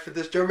required for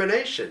this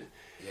germination.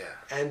 Yeah.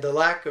 And the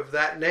lack of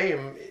that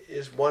name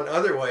is one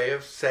other way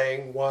of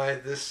saying why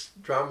this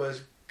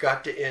drama's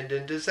got to end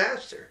in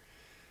disaster.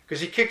 Because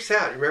he kicks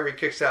out. Remember, he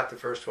kicks out the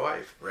first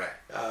wife. Right.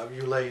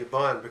 Eulalia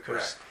Bond,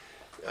 because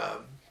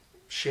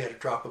she had a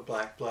drop of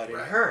black blood in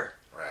her.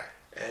 Right.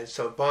 And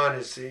so Bond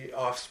is the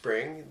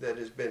offspring that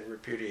has been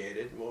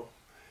repudiated. Well,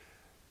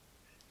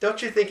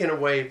 don't you think in a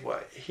way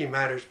he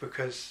matters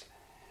because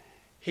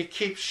he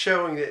keeps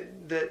showing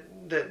that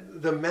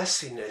the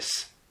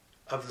messiness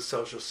of the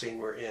social scene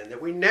we're in,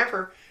 that we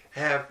never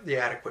have the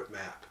adequate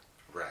map.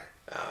 Right.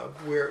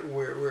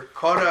 We're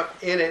caught up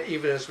in it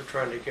even as we're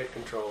trying to get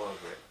control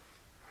over it.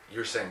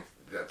 You're saying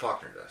that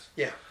Faulkner does?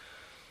 Yeah.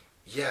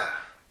 Yeah.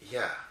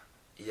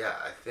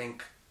 I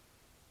think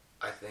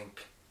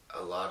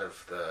a lot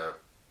of the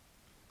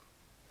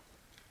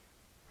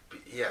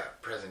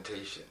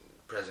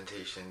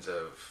presentations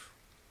of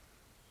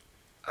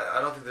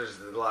I don't think there's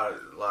a lot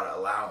of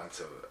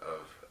allowance of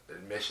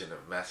admission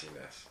of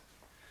messiness,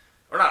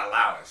 or not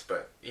allowance,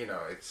 but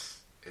it's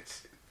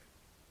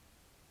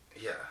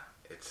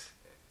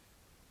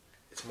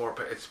more.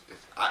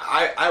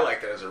 I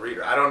like that as a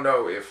reader. I don't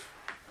know if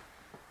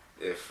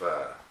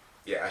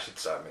I should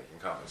stop making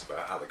comments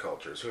about how the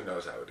culture is. Who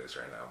knows how it is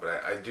right now?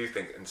 But I do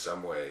think in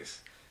some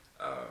ways,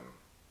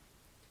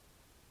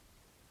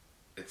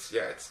 it's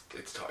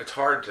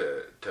hard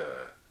to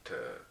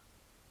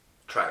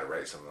try to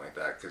write something like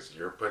that because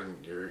you're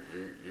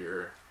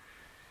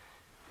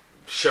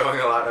showing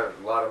a lot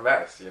of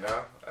mess. I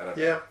don't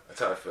know. That's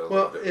how I feel.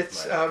 Well,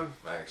 it's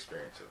my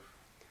experience of.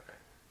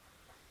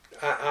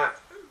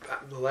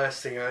 The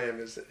last thing I am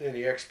is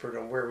any expert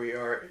on where we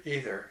are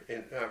either,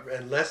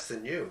 and less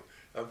than you,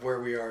 of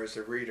where we are as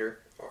a reader,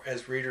 or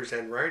as readers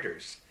and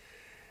writers.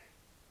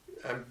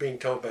 I'm being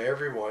told by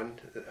everyone.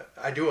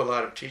 I do a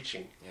lot of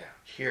teaching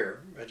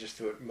here. I just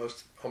do it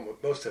most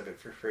of it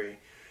for free,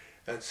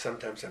 and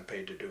sometimes I'm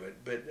paid to do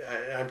it. But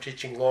I'm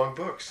teaching long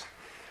books.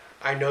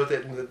 I know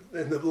that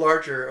in the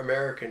larger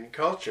American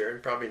culture,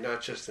 and probably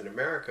not just in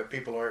America,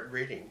 people aren't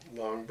reading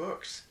long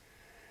books.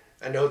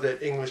 I know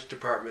that English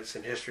departments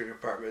and history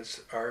departments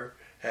are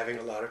having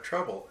a lot of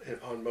trouble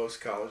on most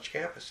college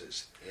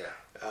campuses. Yeah.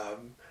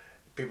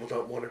 People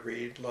don't want to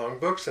read long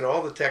books, and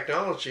all the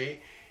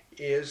technology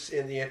is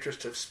in the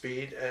interest of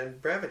speed and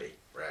brevity.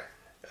 Right.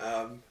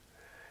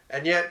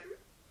 And yet,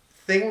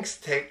 things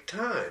take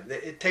time.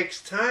 It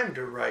takes time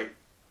to write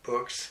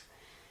books.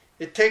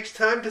 It takes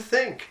time to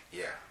think.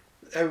 Yeah.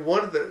 And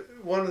one of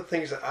the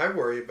things that I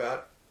worry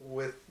about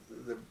with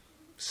the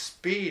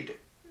speed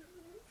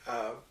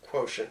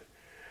quotient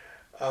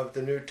of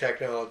the new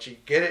technology,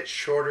 get it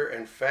shorter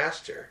and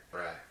faster.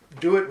 Right.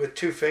 Do it with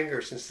 2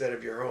 fingers instead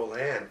of your whole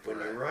hand when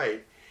you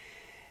write.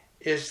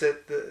 Is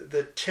that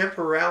the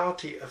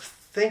temporality of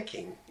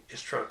thinking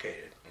is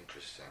truncated.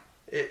 Interesting.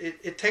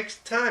 It takes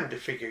time to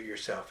figure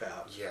yourself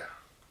out. Yeah.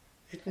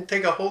 It can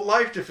take a whole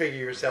life to figure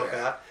yourself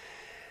out.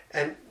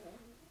 And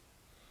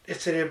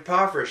it's an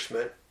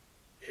impoverishment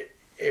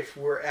if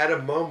we're at a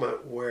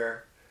moment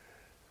where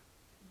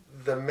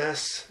the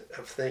mess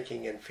of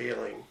thinking and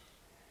feeling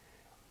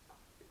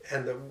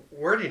and the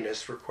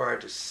wordiness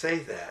required to say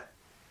that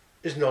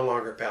is no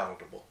longer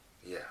palatable.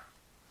 Yeah.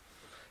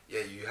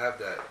 Yeah, you have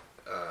that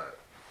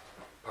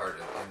part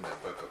in the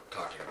book of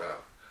talking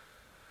about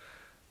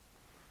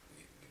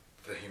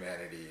the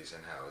humanities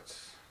and how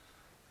it's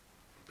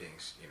being,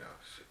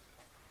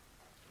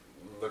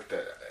 looked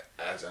at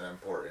as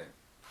unimportant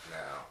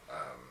now.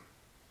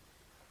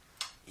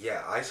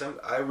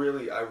 I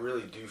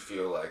really do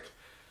feel like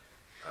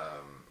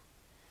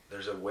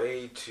there's a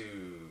way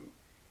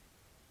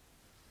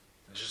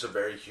just a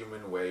very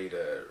human way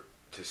to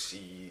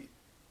see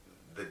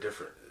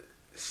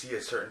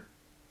a certain.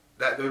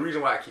 The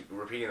reason why I keep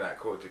repeating that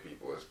quote to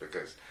people is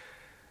because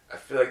I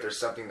feel like there's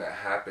something that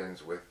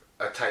happens with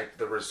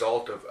the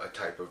result of a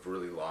type of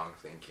really long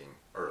thinking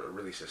or a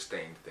really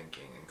sustained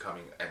thinking and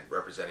coming and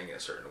representing in a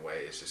certain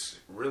way. It's this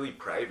really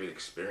private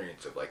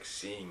experience of like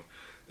seeing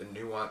the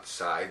nuanced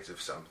sides of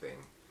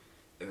something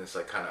in this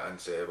like kind of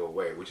unsayable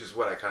way, which is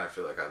what I kind of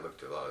feel like I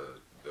looked at a lot of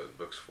those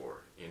books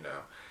for,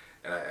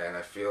 and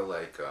I feel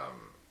like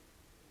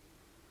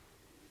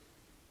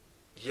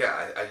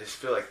yeah, I just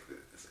feel like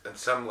on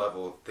some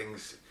level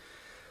things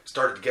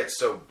started to get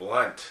so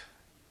blunt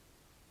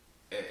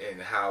in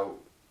how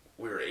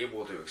we were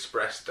able to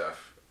express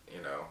stuff,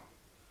 you know,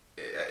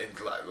 in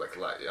like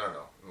I don't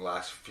know, in the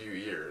last few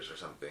years or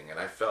something, and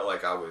I felt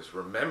like I was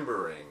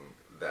remembering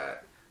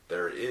that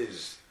there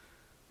is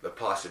the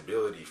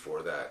possibility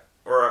for that,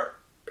 or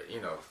you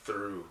know,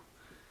 through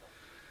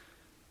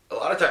a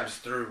lot of times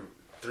through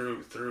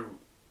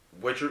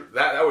which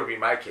that would be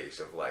my case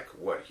of like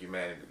what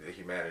the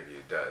humanity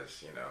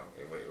does, you know,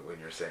 when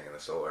you're saying in the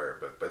soul era,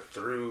 but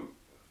through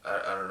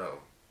I don't know.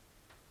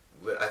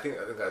 I think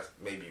that's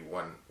maybe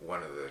one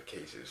of the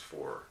cases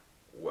for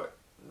what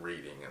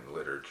reading and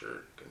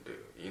literature can do.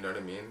 You know what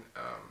I mean?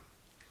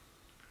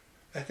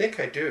 I think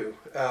I do.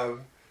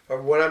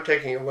 Or what I'm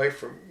taking away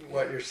from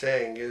what you're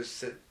saying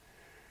is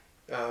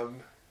that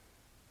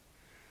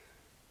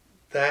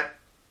that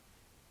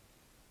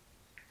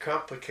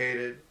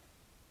complicated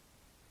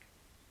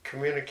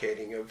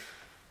communicating of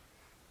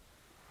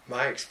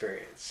my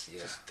experience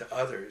just to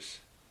others,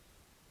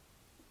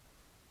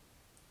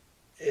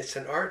 it's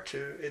an art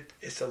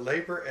it's a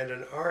labor and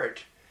an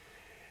art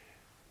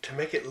to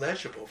make it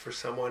legible for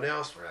someone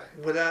else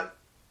without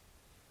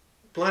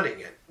blunting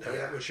it.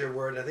 That was your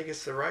word. I think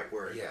it's the right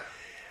word. Yeah.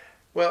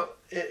 Well,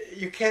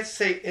 you can't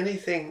say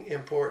anything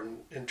important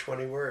in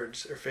 20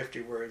 words or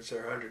 50 words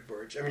or 100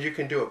 words. I mean, you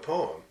can do a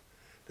poem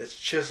that's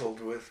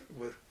chiseled with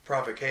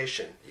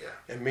provocation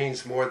and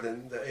means more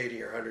than the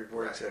 80 or 100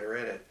 words that are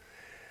in it.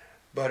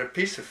 But a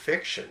piece of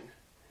fiction,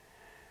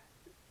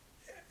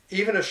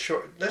 even a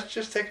short, let's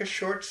just take a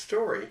short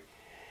story.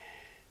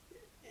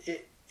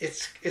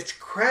 It's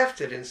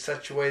crafted in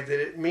such a way that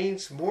it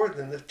means more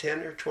than the 10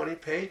 or 20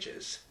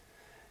 pages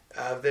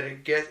that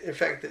it gets. In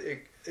fact, the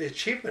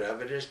achievement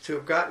of it is to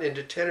have gotten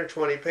into 10 or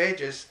 20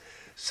 pages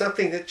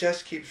something that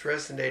just keeps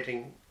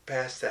resonating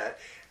past that.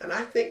 And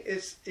I think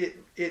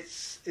it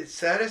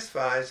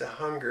satisfies a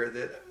hunger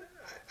that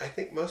I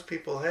think most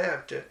people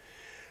have to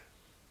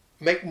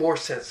make more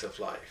sense of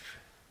life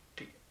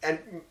and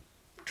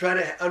try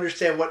to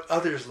understand what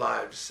others'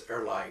 lives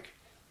are like.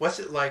 What's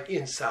it like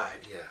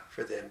inside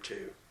for them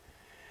too?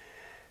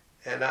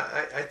 And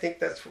I think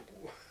that's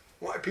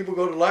why people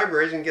go to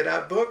libraries and get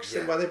out books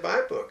and why they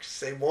buy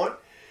books.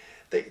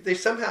 They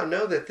somehow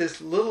know that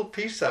this little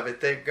piece of it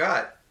they've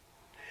got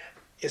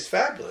is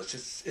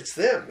fabulous. It's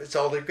them. It's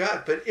all they've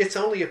got. But it's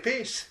only a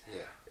piece.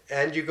 Yeah.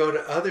 And you go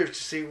to others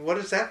to see what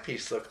does that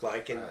piece look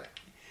like. And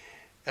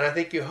I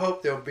think you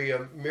hope there'll be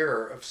a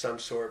mirror of some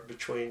sort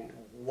between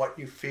what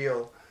you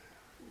feel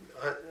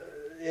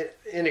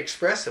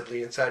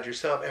inexpressibly inside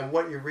yourself and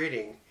what you're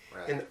reading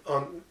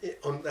on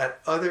that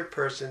other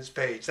person's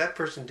page. That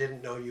person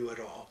didn't know you at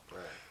all.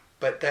 Right.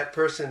 But that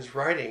person's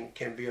writing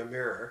can be a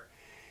mirror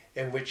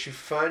in which you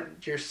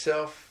find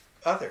yourself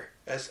other,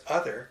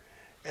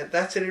 and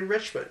that's an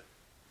enrichment.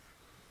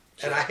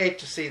 And I hate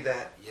to see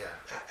that. Yeah.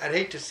 I'd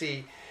hate to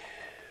see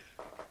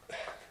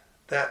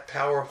that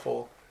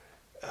powerful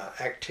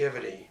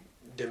activity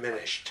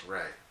diminished.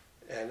 Right.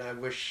 And I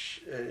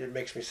wish, it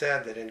makes me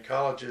sad that in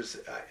colleges,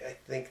 I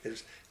think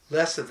there's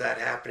less of that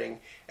happening,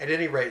 at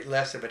any rate,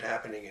 less of it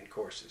happening in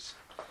courses.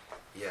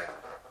 Yeah.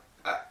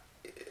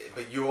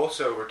 But you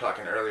also were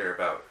talking earlier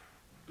about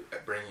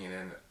bringing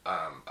in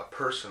a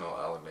personal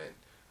element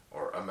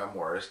or a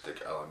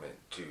memoiristic element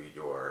to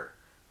your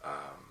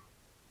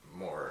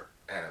more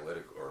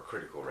analytic or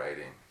critical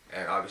writing.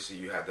 And obviously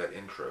you have that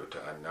intro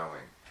to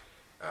Unknowing,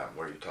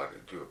 where you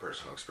do a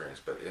personal experience.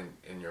 But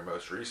in your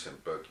most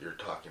recent book, you're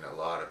talking a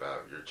lot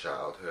about your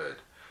childhood,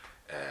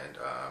 and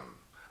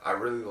I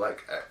really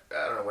like.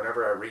 I don't know.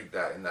 Whenever I read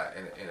that in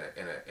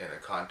a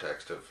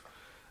context of,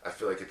 I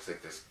feel like it's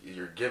like this.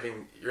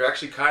 You're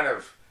actually kind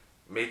of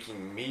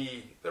making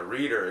me, the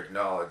reader,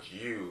 acknowledge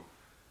you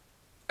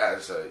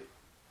as a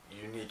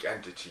unique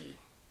entity,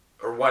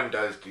 or one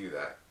does do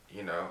that,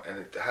 you know, and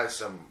it has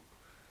some,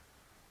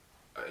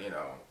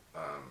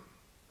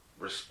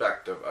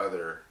 respect of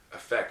other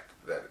effect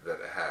that it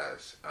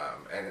has,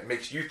 and it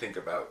makes you think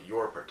about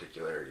your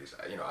particularities.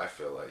 You know, I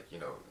feel like, you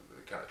know,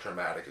 the kind of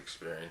traumatic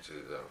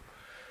experiences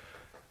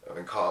of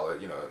in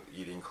college, you know,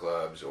 eating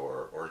clubs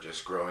or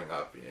just growing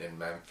up in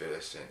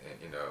Memphis and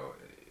you know,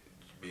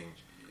 being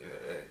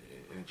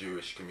in a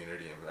Jewish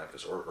community in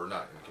Memphis or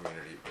not in a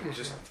community,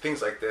 just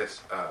things like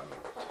this.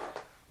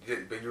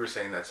 But you were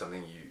saying that's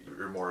something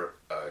you're more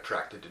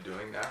attracted to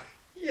doing now?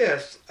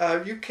 Yes,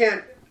 you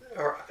can't,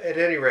 or at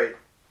any rate,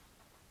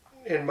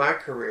 in my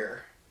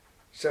career,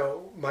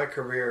 so my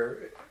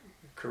career's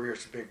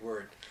a big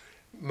word.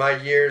 My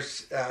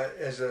years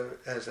as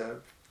a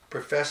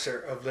professor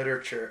of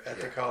literature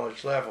at the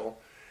college level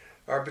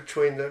are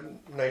between the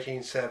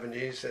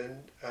 1970s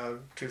and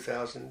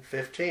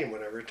 2015,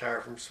 when I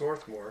retired from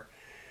Swarthmore.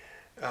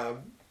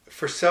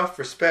 For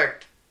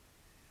self-respect,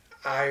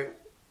 I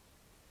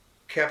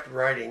kept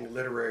writing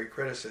literary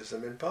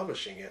criticism and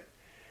publishing it.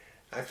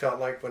 I felt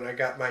like when I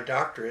got my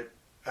doctorate,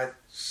 I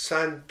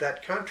signed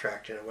that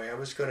contract in a way. I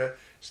was going to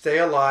stay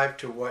alive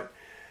to what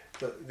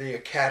the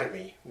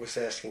academy was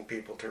asking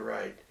people to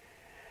write.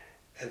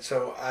 And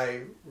so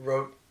I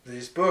wrote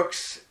these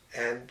books,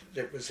 and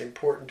it was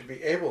important to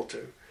be able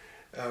to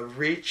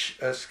reach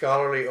a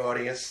scholarly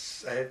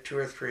audience. I had 2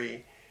 or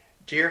 3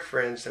 dear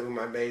friends whom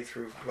I made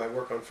through my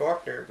work on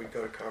Faulkner. We'd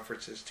go to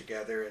conferences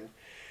together, and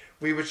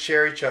we would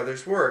share each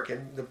other's work.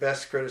 And the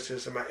best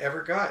criticism I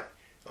ever got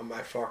on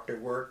my Faulkner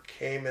work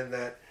came in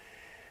that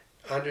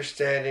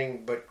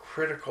understanding but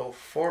critical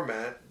form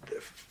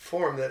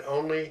that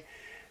only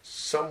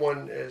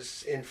someone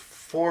as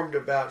informed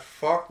about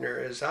Faulkner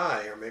as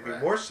I, or maybe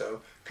more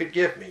so, could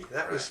give me.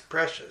 That was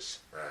precious.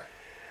 Right.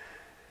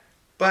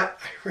 But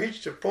I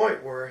reached a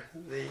point where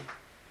and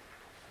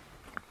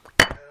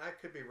I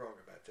could be wrong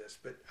about this,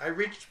 but I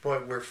reached a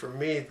point where for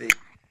me the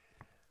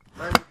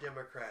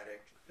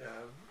undemocratic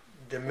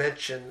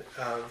dimension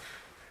of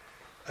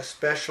a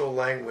special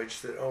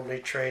language that only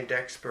trained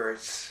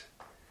experts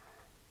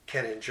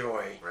can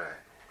enjoy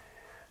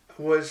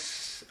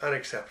was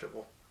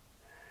unacceptable.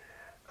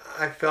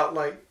 I felt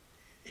like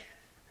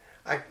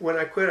when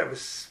I quit, I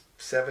was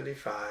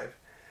 75.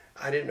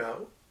 I didn't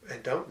know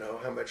and don't know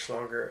how much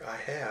longer I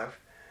have.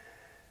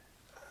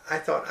 I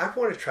thought I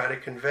want to try to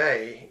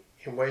convey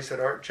in ways that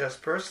aren't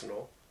just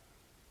personal,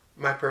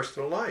 my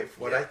personal life,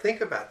 what I think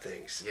about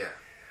things. Yeah.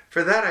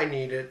 For that I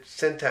needed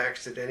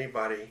syntax that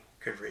anybody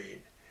could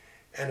read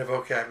and a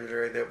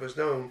vocabulary that was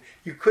known.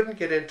 You couldn't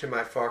get into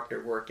my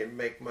Faulkner work and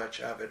make much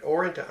of it,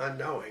 or into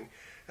Unknowing,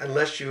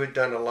 unless you had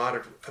done a lot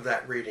of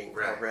that reading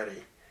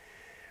already.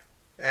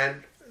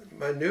 And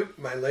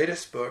my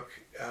latest book,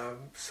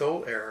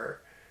 Soul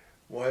Error,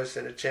 was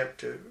an attempt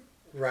to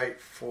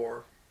write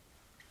for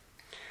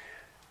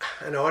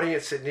an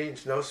audience that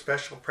needs no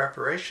special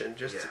preparation,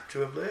 just to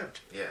have lived.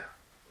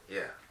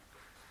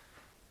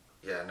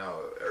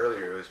 No,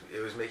 earlier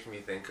it was making me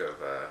think of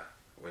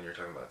when you're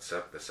talking about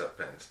the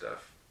subpen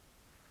stuff,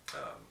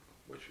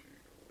 which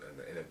and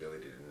the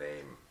inability to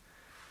name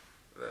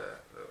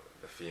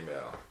the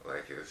female.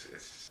 Like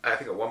it's. I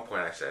think at one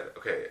point I said,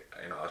 okay,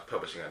 I was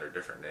publishing under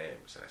different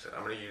names, and I said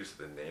I'm going to use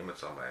the name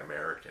that's on my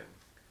American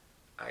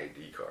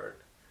ID card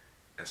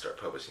and start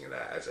publishing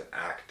that as an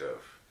act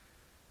of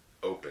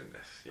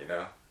openness,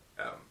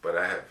 but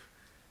I have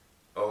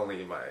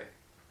only my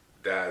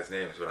dad's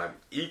names, but I'm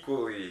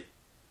equally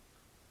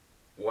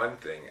one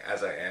thing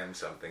as I am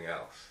something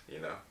else,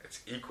 it's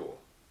equal.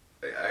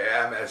 I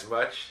am as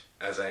much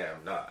as I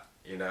am not,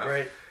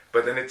 Right.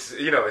 But then it's,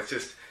 it's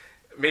just,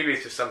 maybe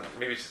it's just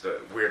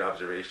a weird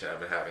observation I've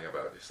been having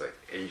about just like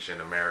Asian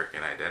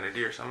American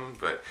identity or something,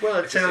 but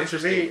it it's sounds an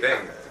to me,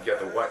 interesting thing to get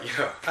the what,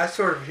 I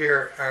sort of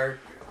hear our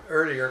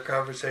earlier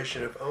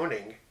conversation of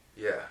owning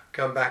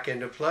come back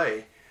into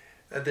play.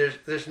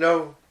 There's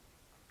no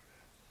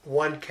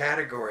one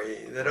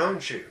category that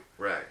owns you,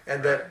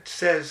 and that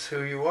says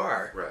who you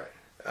are.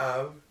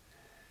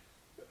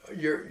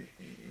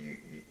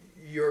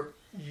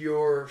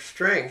 Your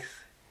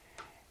strength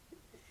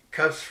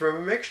comes from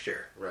a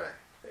mixture,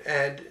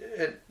 and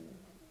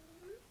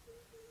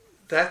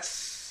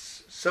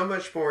that's so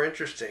much more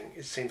interesting,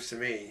 it seems to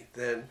me,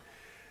 than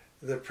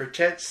the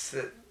pretense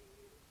that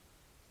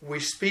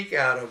we speak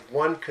out of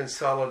one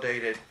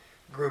consolidated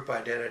group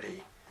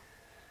identity.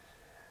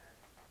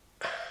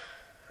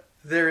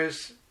 There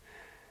is,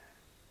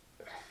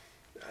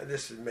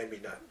 this is maybe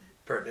not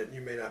pertinent,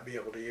 you may not be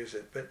able to use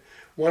it, but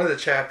one of the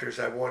chapters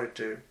I wanted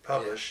to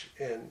publish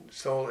in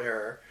Soul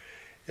Error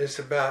is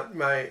about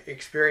my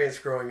experience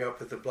growing up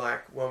with a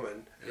black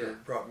woman who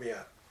brought me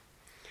up.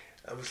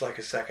 I was like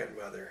a second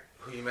mother.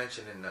 Who you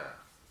mentioned in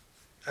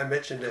I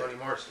mentioned Toni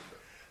Morrison.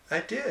 I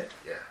did.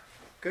 Yeah.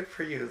 Good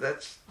for you.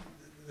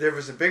 There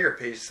was a bigger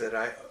piece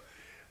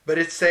but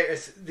it's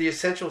the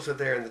essentials are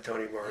there in the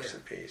Toni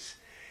Morrison piece.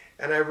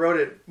 And I wrote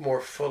it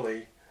more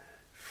fully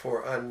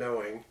for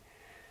Unknowing,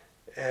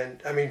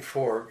 and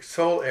for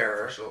Soul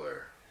Error.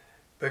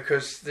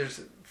 Because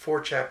there's 4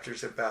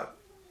 chapters about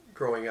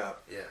growing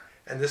up.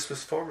 And this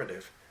was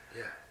formative.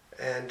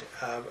 And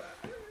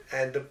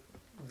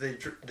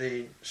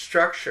the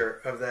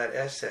structure of that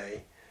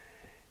essay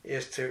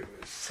is to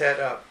set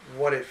up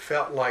what it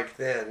felt like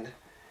then,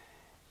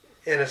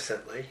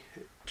 innocently,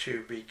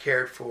 to be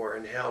cared for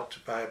and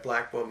helped by a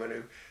black woman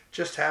who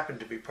just happened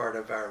to be part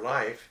of our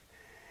life,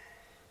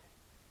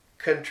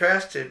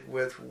 contrasted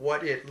with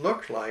what it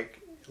looked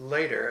like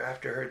later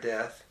after her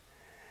death,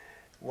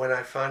 when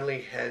I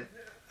finally had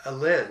a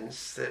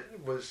lens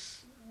that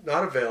was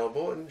not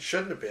available and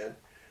shouldn't have been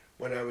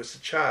when I was a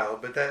child,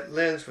 but that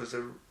lens was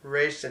a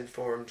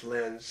race-informed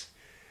lens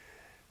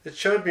that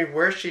showed me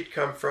where she'd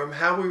come from,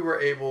 how we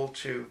were able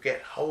to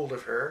get hold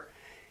of her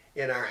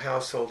in our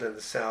household in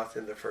the South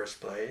in the first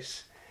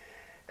place,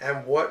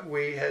 and what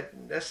we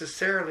had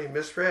necessarily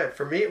misread.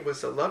 For me, it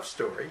was a love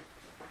story.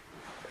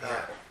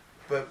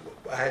 But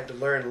I had to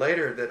learn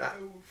later that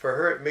for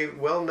her it may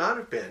well not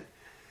have been.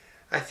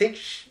 I think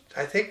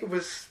it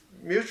was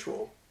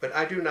mutual, but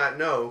I do not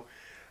know.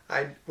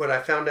 What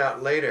I found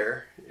out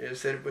later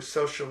is that it was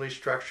socially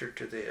structured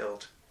to the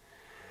hilt.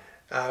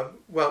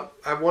 Well,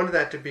 I wanted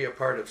that to be a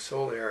part of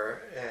Soul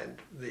Error, and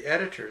the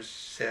editors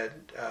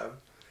said,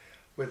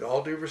 with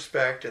all due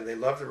respect, and they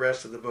loved the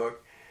rest of the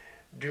book,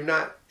 do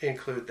not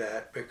include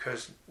that,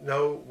 because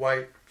no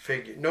white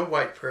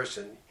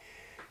person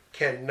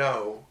can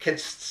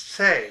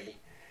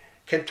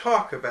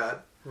talk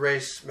about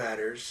race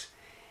matters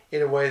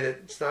in a way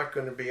that's not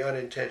going to be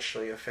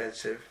unintentionally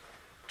offensive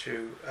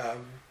to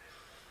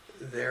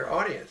their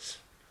audience.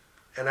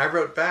 And I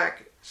wrote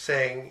back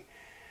saying,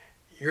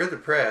 you're the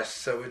press,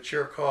 so it's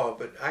your call,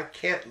 but I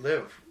can't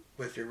live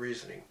with your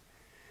reasoning.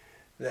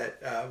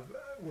 That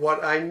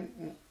what I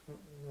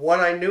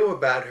knew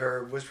about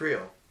her was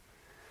real.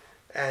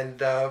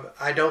 And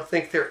I don't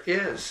think there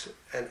is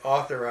an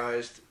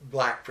authorized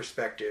black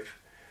perspective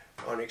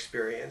on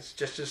experience,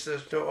 just as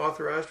there's no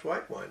authorized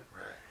white one.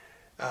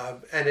 Right.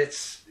 And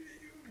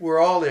we're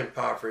all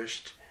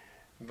impoverished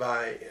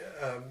by,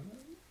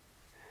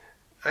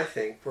 I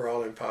think we're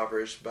all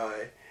impoverished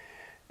by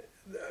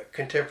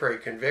contemporary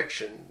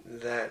conviction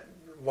that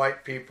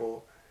white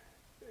people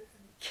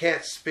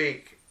can't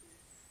speak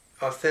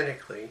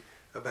authentically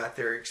about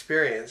their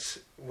experience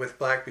with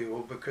black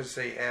people because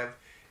they have,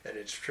 and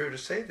it's true to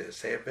say this,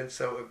 they have been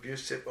so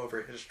abusive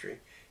over history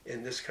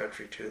in this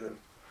country to them.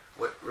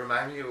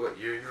 Remind me of what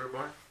year you were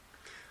born?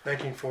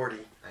 1940.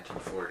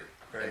 1940,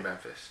 right. In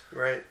Memphis.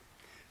 Right.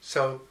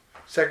 So,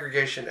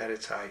 segregation at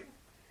its height.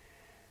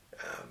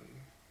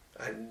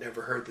 I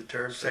never heard the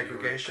term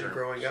segregation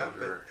growing up,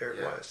 but there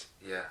it was.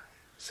 Yeah.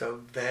 So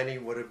Vanny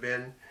would have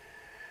been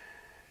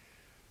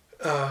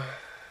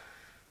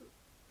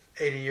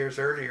 80 years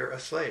earlier a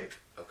slave.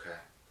 Okay.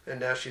 And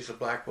now she's a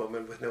black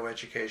woman with no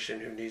education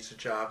who needs a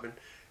job, and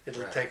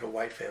it'll take a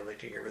white family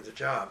to give her the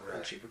job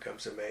when she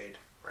becomes a maid.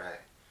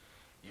 Right.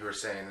 You were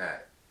saying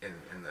that in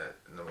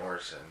the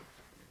Morrison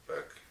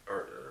book,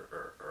 or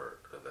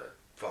the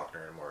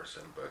Faulkner and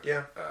Morrison book.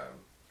 Yeah.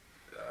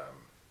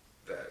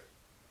 That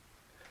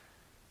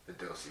the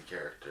Dosey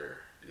character.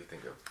 You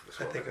think of this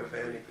I think of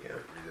Vanny. Yeah.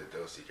 Read the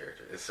Dosey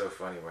character. It's so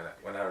funny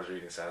when I was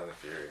reading Sound and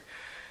Fury.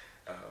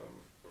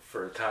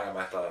 For a time,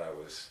 I thought I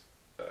was.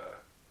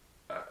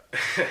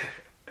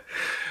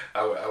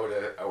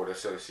 I would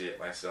associate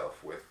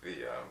myself with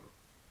the.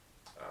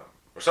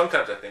 Or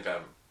sometimes I think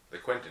I'm the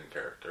Quentin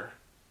character,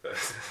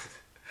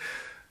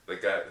 the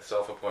guy, the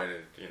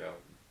self-appointed,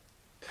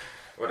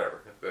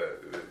 whatever,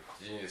 the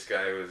genius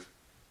guy who was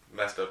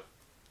messed up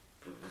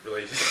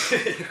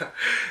relationship.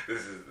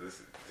 This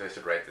I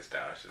should write this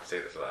down. I should say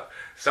this aloud.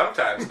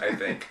 Sometimes I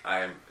think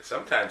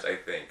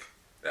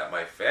that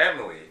my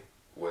family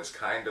was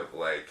kind of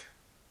like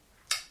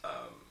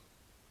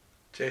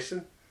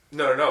Jason.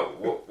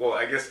 No. Well,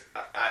 I guess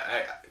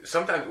I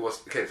sometimes it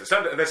was okay. So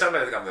sometimes I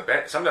think I'm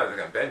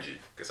Benji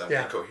because I'm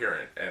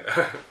incoherent and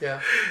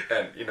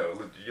and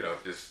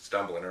just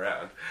stumbling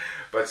around.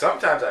 But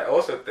sometimes I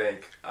also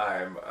think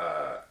I'm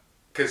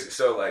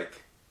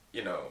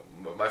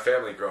my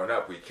family growing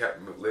up, we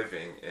kept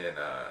living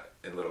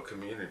in little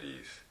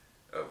communities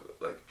of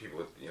like people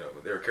with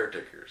they were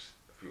caretakers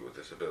of people with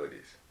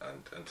disabilities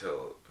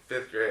until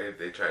 5th grade.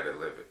 They tried to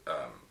live.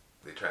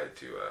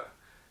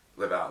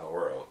 Live out in the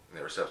world, and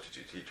they were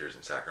substitute teachers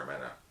in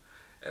Sacramento.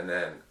 And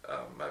then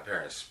my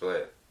parents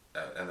split,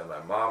 and then my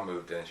mom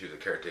moved in. She was a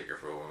caretaker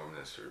for a woman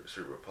with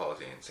cerebral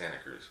palsy in Santa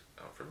Cruz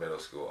from middle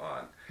school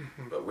on.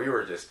 Mm-hmm. But we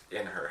were just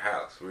in her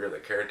house. We were the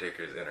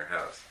caretakers in her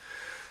house.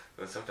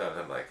 And sometimes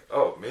I'm like,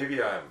 oh,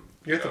 maybe I'm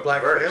you're the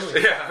black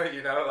family. Yeah,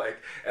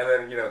 and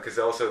then because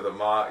also the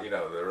mom,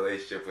 the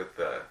relationship with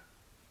the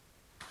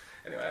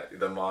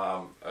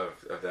mom of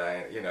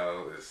Diane,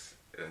 was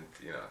in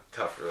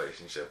tough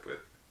relationship with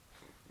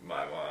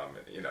my mom,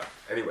 and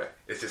anyway,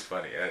 it's just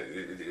funny.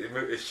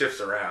 It shifts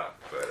around,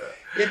 but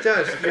it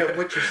does.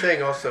 What you're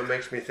saying also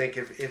makes me think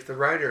if the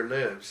writer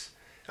lives.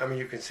 I mean,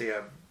 you can see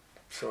I'm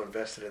so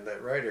invested in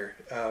that writer,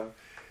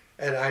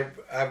 and I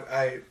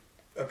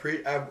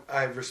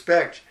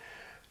respect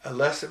a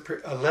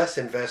less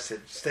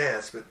invested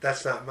stance, but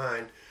that's not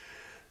mine.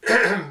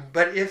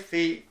 But if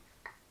he,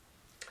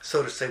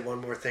 so to say, one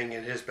more thing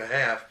in his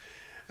behalf,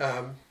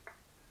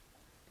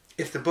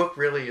 if the book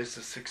really is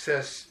a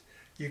success.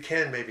 You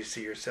can maybe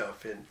see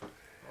yourself in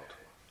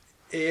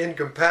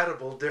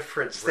incompatible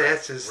different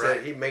stances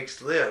that he makes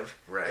live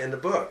in the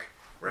book.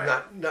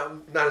 Right.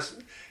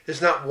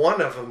 It's not one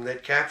of them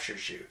that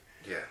captures you.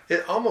 Yeah.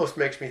 It almost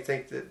makes me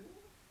think that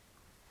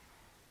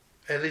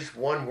at least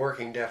one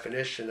working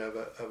definition of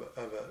a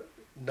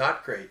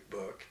not great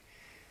book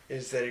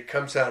is that it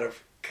comes out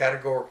of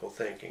categorical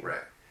thinking.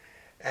 Right.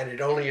 And it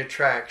only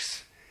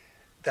attracts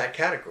that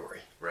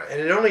category. Right.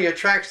 And it only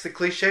attracts the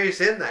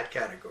cliches in that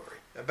category,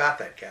 about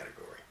that category.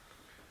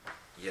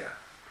 Yeah.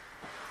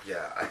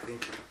 I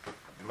think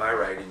my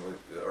writing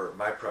or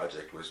my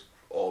project was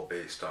all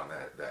based on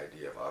the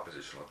idea of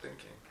oppositional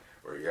thinking,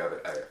 where you have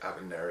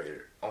a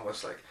narrator,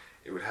 almost like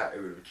it would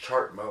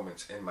chart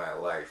moments in my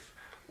life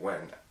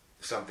when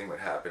something would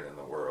happen in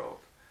the world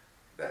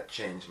that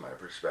changed my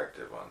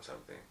perspective on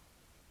something,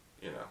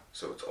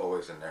 So it's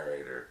always a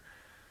narrator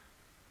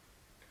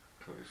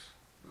who's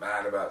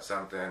mad about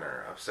something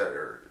or upset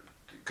or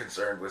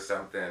concerned with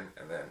something,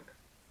 and then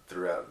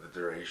throughout the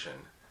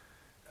duration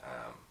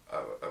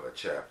of a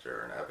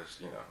chapter, a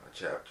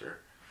chapter,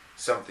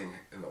 something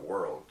in the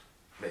world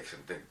makes him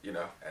think, and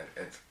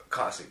it's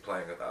constantly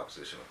playing with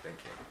oppositional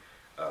thinking.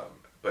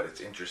 But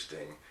it's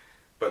interesting.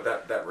 But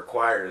that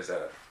requires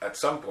that at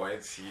some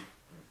points he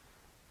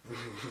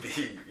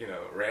be,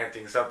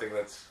 ranting something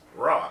that's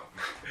wrong.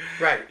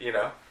 Right.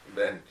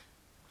 Then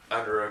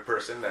under a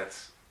person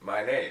that's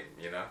my name,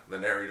 the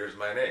narrator's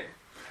my name.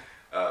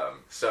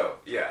 So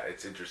yeah,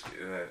 it's interesting.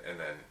 And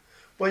then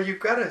well, you've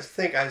got to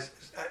think.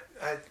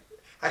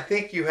 I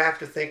think you have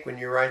to think when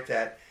you write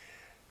that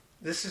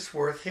this is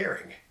worth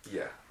hearing.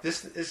 Yeah.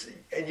 This is,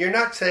 and you're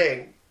not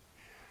saying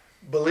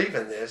believe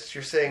in this.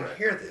 You're saying right.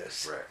 hear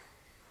this.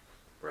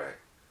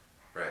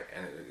 Right.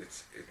 And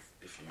it's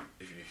if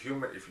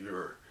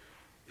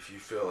you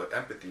feel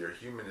empathy or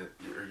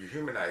you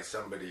humanize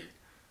somebody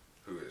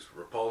who is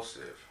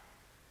repulsive,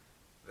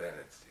 then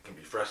it can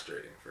be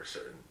frustrating for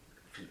certain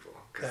people.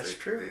 That's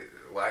true.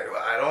 Why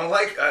I don't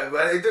like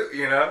what they do,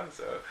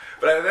 So,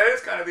 but that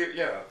is kind of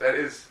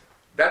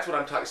that's what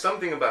I'm talking.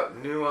 Something about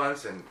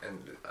nuance and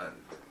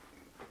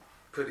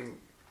putting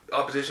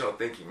oppositional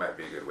thinking might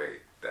be a good way.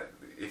 That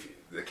if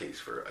the case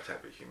for a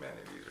type of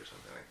humanities or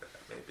something like that,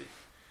 maybe.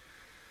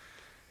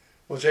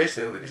 Well,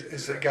 Jason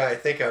is the guy I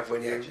think of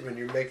when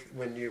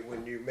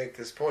you make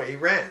this point. He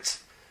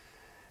rants,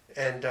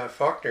 and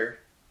Faulkner.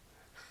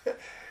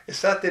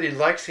 It's not that he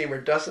likes him or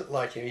doesn't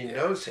like him. He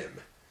knows him,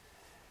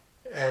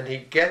 and he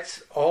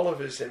gets all of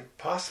his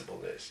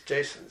impossibleness,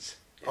 Jason's,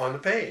 on the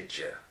page.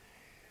 Yeah.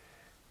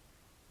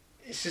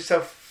 It's just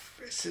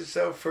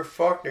so for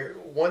Faulkner,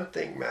 one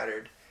thing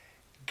mattered: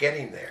 get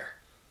him there,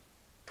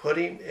 put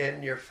him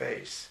in your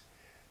face,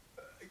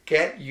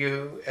 get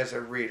you as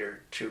a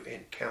reader to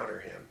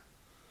encounter him.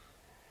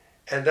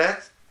 And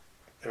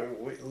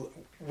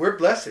we're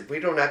blessed. We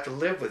don't have to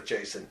live with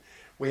Jason.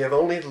 We have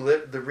only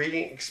lived the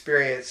reading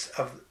experience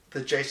of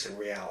the Jason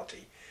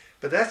reality.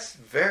 But that's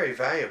very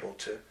valuable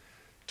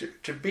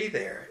to be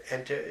there.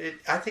 And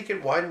I think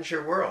it widens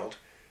your world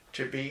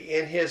to be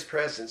in his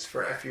presence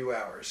for a few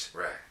hours.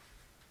 Right.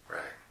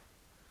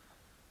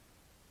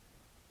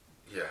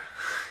 Yeah.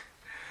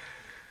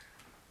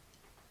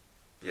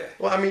 Yeah.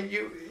 Well, I mean,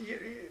 you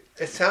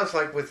it sounds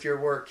like with your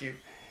work,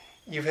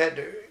 you've had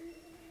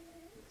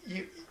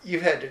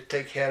to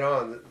take head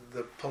on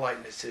the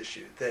politeness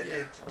issue. That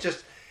it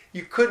just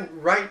you couldn't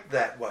write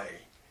that way.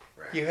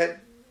 Right. You had,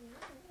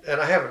 and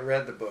I haven't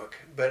read the book,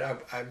 but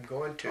I'm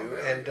going to,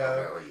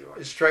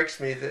 it strikes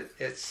me that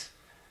it's.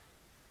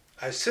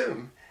 I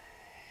assume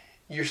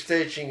you're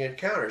staging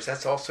encounters.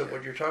 That's also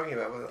what you're talking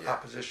about with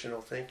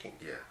oppositional thinking.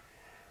 Yeah.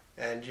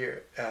 And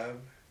you're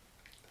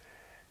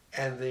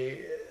and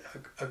the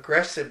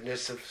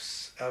aggressiveness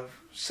of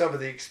some of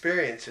the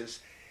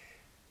experiences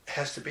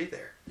has to be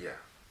there. Yeah.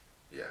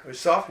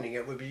 Softening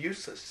it would be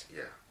useless.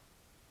 Yeah.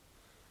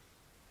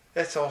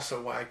 That's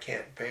also why I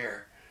can't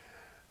bear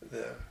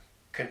the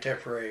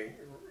contemporary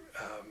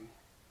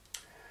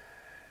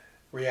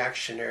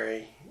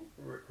reactionary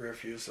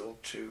refusal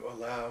to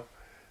allow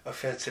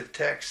offensive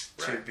text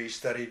to be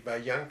studied by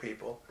young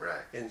people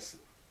in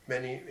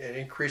an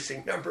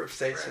increasing number of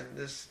states in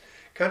this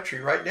country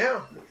right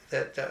now.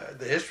 That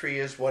the history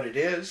is what it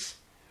is.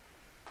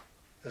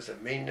 There's a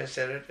meanness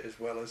in it as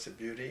well as a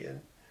beauty,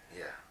 and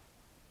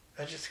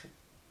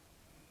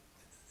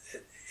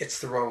it's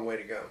the wrong way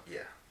to go.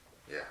 Yeah.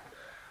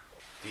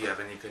 Do you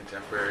have any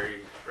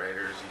contemporary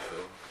writers you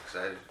feel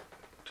excited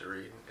to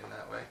read in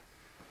that way?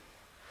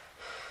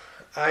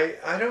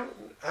 I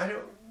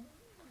don't.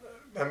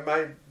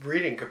 My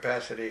reading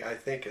capacity, I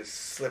think, is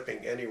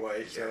slipping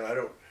anyway, so I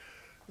don't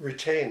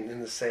retain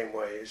in the same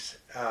ways.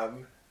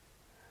 I'm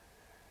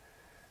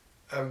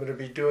going to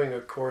be doing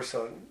a course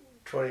on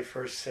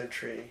 21st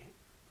century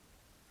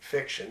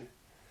fiction,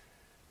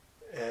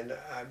 and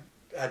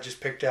I just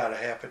picked out a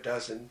half a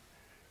dozen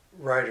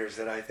writers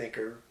that I think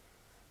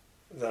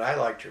that I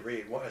like to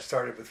read. I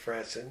started with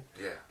Franzen,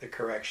 The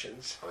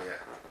Corrections. Oh yeah.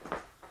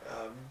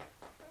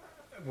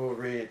 We'll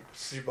read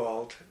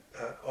Sebald,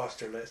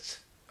 Austerlitz.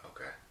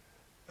 Okay.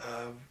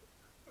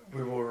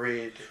 We will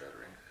read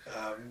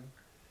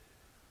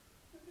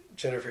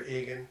Jennifer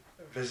Egan,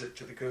 Visit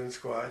to the Goon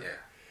Squad. Yeah.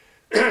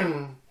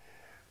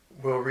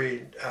 We'll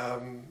read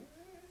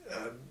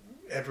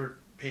Edward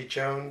P.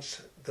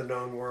 Jones, The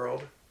Known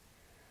World,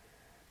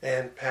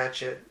 Anne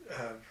Patchett,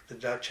 The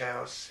Dutch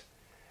House,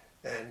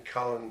 and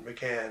Colin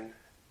McCann,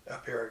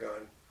 Up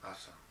Aragon.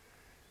 Awesome.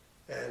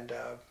 And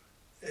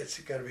it's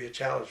going to be a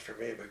challenge for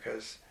me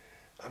because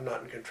I'm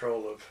not in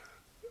control of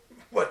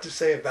what to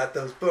say about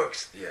those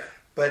books. Yeah.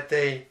 But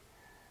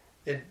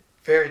in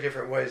very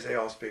different ways, they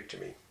all speak to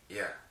me.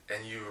 Yeah,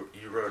 and you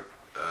wrote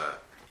a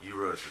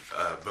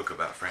book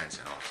about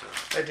Franzen also.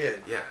 I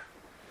did. Yeah.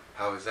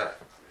 How was that?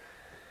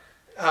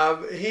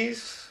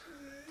 He's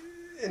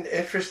an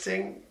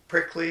interesting,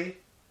 prickly,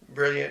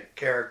 brilliant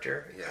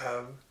character.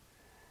 Yeah.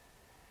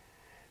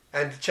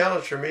 And the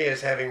challenge for me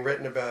is having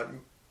written about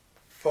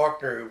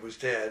Faulkner, who was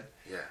dead.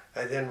 Yeah.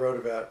 I then wrote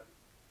about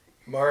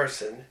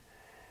Morrison,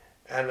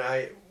 and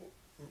I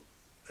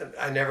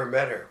never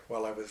met her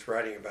while I was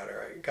writing about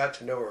her. I got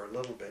to know her a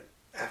little bit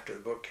after the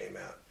book came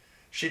out.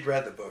 She'd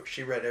read the book.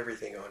 She read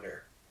everything on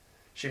her.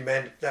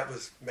 That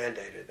was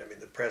mandated. I mean,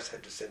 the press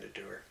had to send it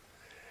to her.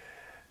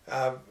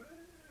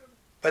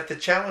 But the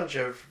challenge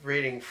of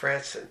reading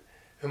Franson,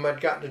 whom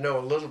I'd gotten to know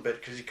a little bit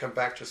because he'd come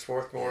back to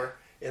Swarthmore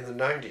in the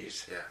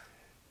 90s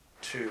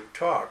to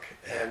talk.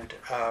 And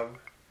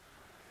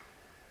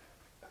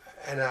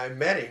I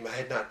met him. I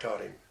had not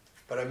taught him.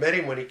 But I met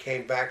him when he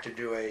came back to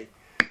do a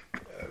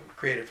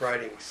creative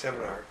writing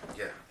seminar.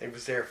 Yeah. He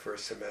was there for a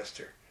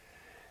semester.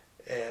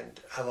 And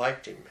I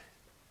liked him.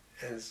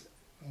 And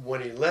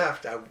when he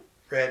left, I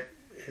read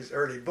his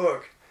early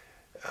book,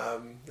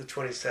 The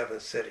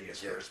 27th City,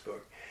 his first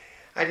book.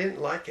 I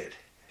didn't like it.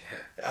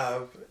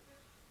 Yeah.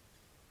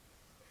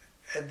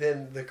 And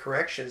then the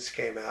corrections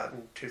came out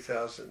in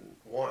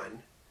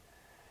 2001,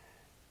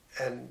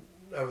 and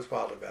I was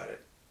wild about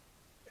it.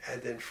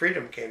 And then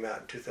Freedom came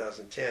out in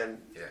 2010,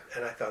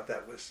 and I thought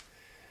that was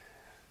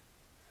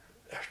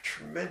a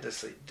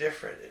tremendously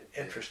different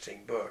and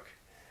interesting book.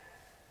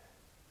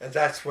 And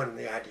that's when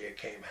the idea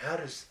came.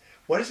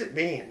 What does it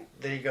mean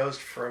that he goes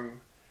from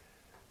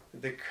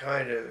the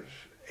kind of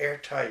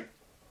airtight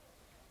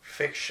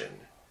fiction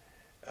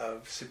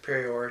of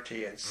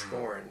superiority and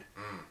scorn,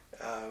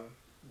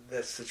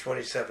 that's the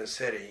 27th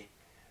City,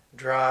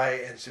 dry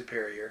and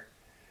superior,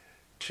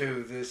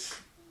 to this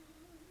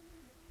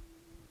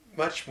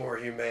much more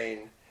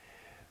humane,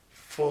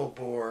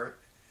 full-bore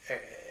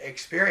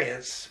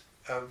experience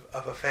of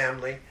a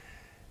family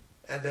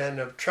and then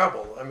of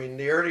trouble. I mean,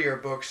 the earlier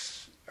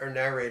books are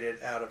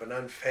narrated out of an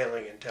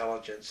unfailing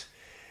intelligence,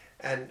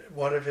 and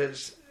one of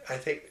his, I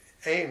think,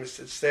 aims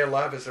to stay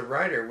alive as a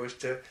writer was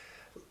to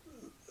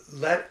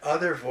let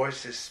other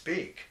voices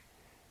speak.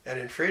 And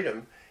in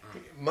Freedom,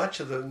 much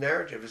of the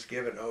narrative is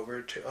given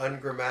over to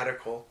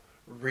ungrammatical,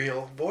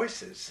 real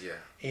voices. Yeah.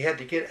 He had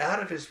to get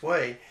out of his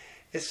way.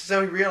 It's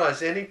so he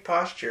realized any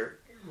posture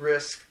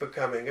risks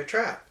becoming a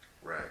trap.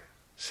 Right.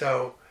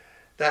 So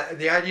that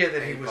the idea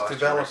that he was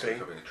developing,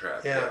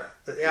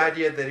 the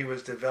idea that he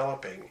was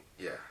developing,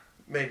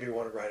 made me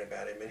want to write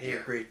about him, and he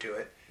agreed to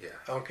it,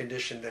 on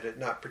condition that it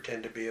not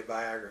pretend to be a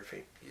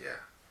biography.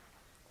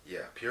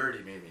 Yeah.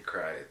 Purity made me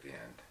cry at the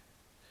end.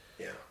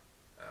 Yeah.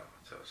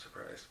 So I was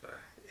surprised by.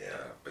 Yeah.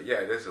 But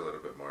yeah, it is a little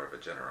bit more of a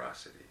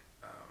generosity.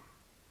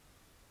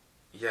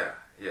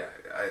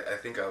 I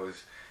think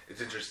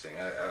it's interesting.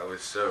 I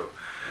was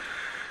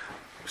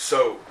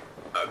so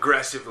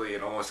aggressively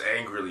and almost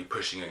angrily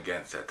pushing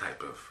against that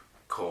type of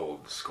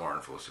cold,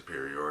 scornful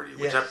superiority,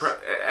 which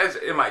as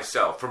in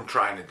myself, from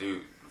trying to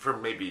do,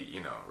 from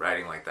maybe,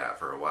 writing like that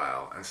for a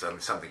while, and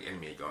something in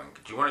me going,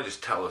 do you want to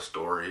just tell a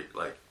story,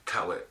 like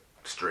tell it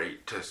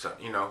straight to some,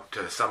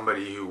 to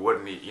somebody who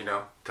wouldn't,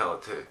 tell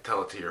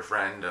it to your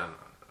friend or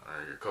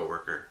your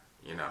coworker,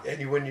 And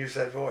you wouldn't use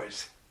that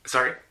voice.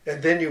 Sorry?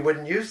 And then you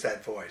wouldn't use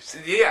that voice.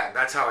 Yeah,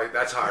 that's how I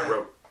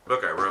wrote the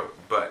book I wrote.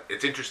 But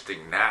it's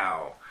interesting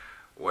now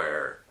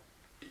where,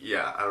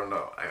 I don't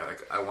know.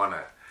 I want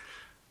to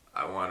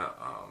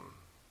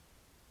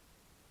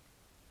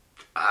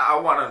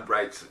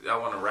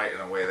write in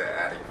a way that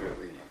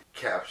adequately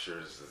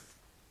captures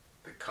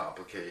the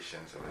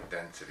complications and the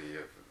density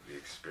of the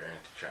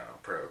experience you're trying to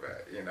probe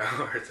at,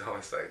 where it's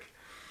almost like,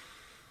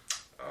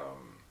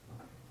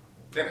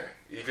 anyway,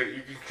 you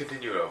can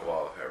continue to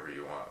evolve however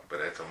you want, but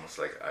it's almost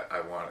like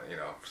I want,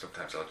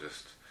 sometimes I'll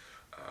just,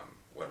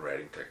 one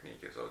writing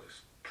technique is I'll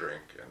just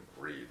drink and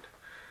read.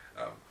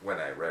 When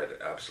I read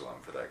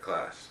Absalom for that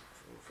class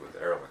with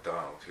Errol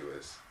McDonald, who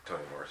was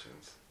Toni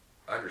Morrison's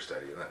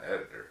understudy and then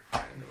editor,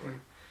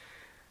 and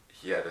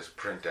he had us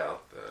print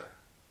out the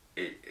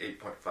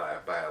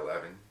 8.5 by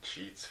 11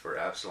 sheets for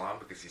Absalom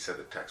because he said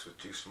the text was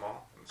too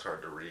small and it's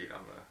hard to read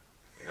on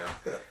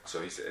the,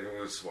 So he said, it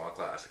was a small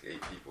class, like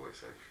 8 people. He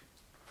said,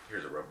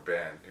 here's a rubber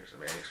band, here's a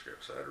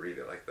manuscript, so I'd read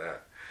it like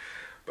that.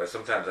 But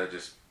sometimes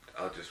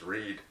I'll just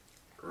read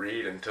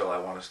until I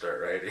want to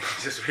start writing.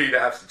 just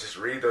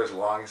read those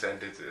long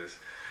sentences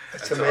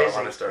until I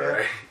want to start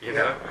writing.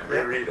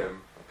 Reread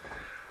them.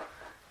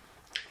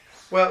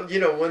 Well,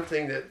 one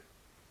thing that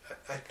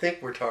I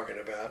think we're talking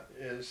about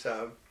is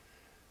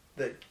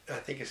that I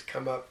think has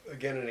come up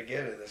again and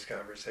again in this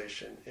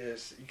conversation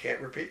is you can't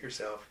repeat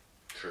yourself.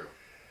 True.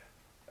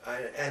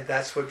 And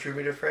that's what drew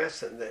me to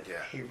Franson, that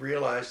he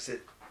realized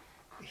that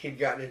he'd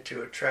gotten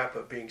into a trap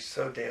of being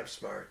so damn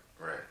smart.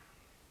 Right.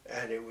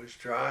 And it was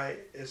dry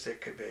as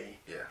it could be.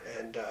 Yeah.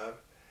 And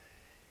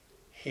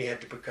he had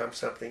to become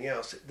something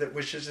else,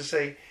 which is to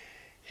say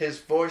his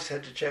voice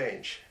had to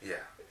change.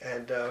 Yeah.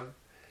 And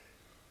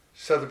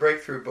so the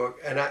Breakthrough book,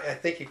 and I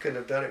think he couldn't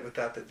have done it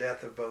without the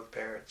death of both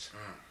parents.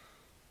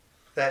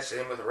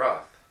 Same with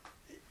Roth.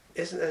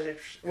 Isn't that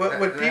interesting?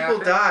 When people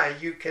die,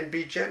 you can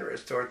be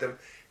generous toward them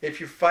if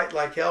you fight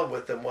like hell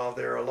with them while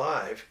they're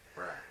alive.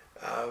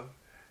 Right.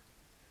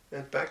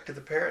 And back to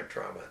the parent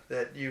trauma,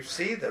 that you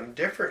see them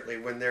differently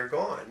when they're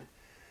gone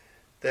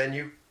than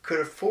you could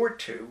afford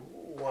to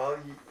while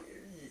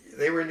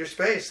they were in your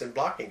space and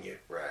blocking you.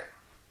 Right.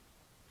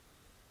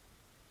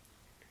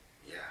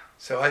 Yeah.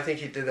 So I think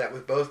he did that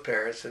with both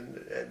parents, and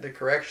the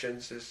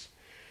corrections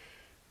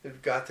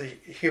have got the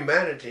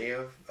humanity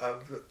of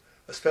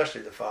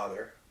especially the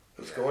father,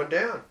 was going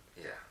down.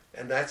 Yeah.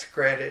 And that's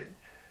granted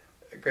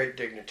a great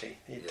dignity.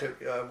 He took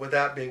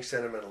without being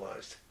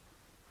sentimentalized.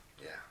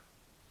 Yeah.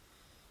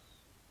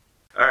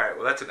 All right.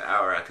 Well, that's an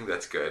hour. I think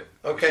that's good.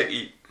 Okay. We should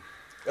eat.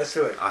 Let's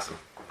do it. Awesome.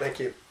 Thank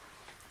you.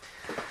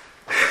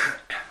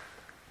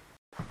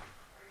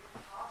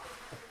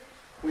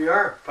 We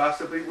are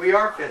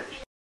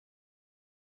finished.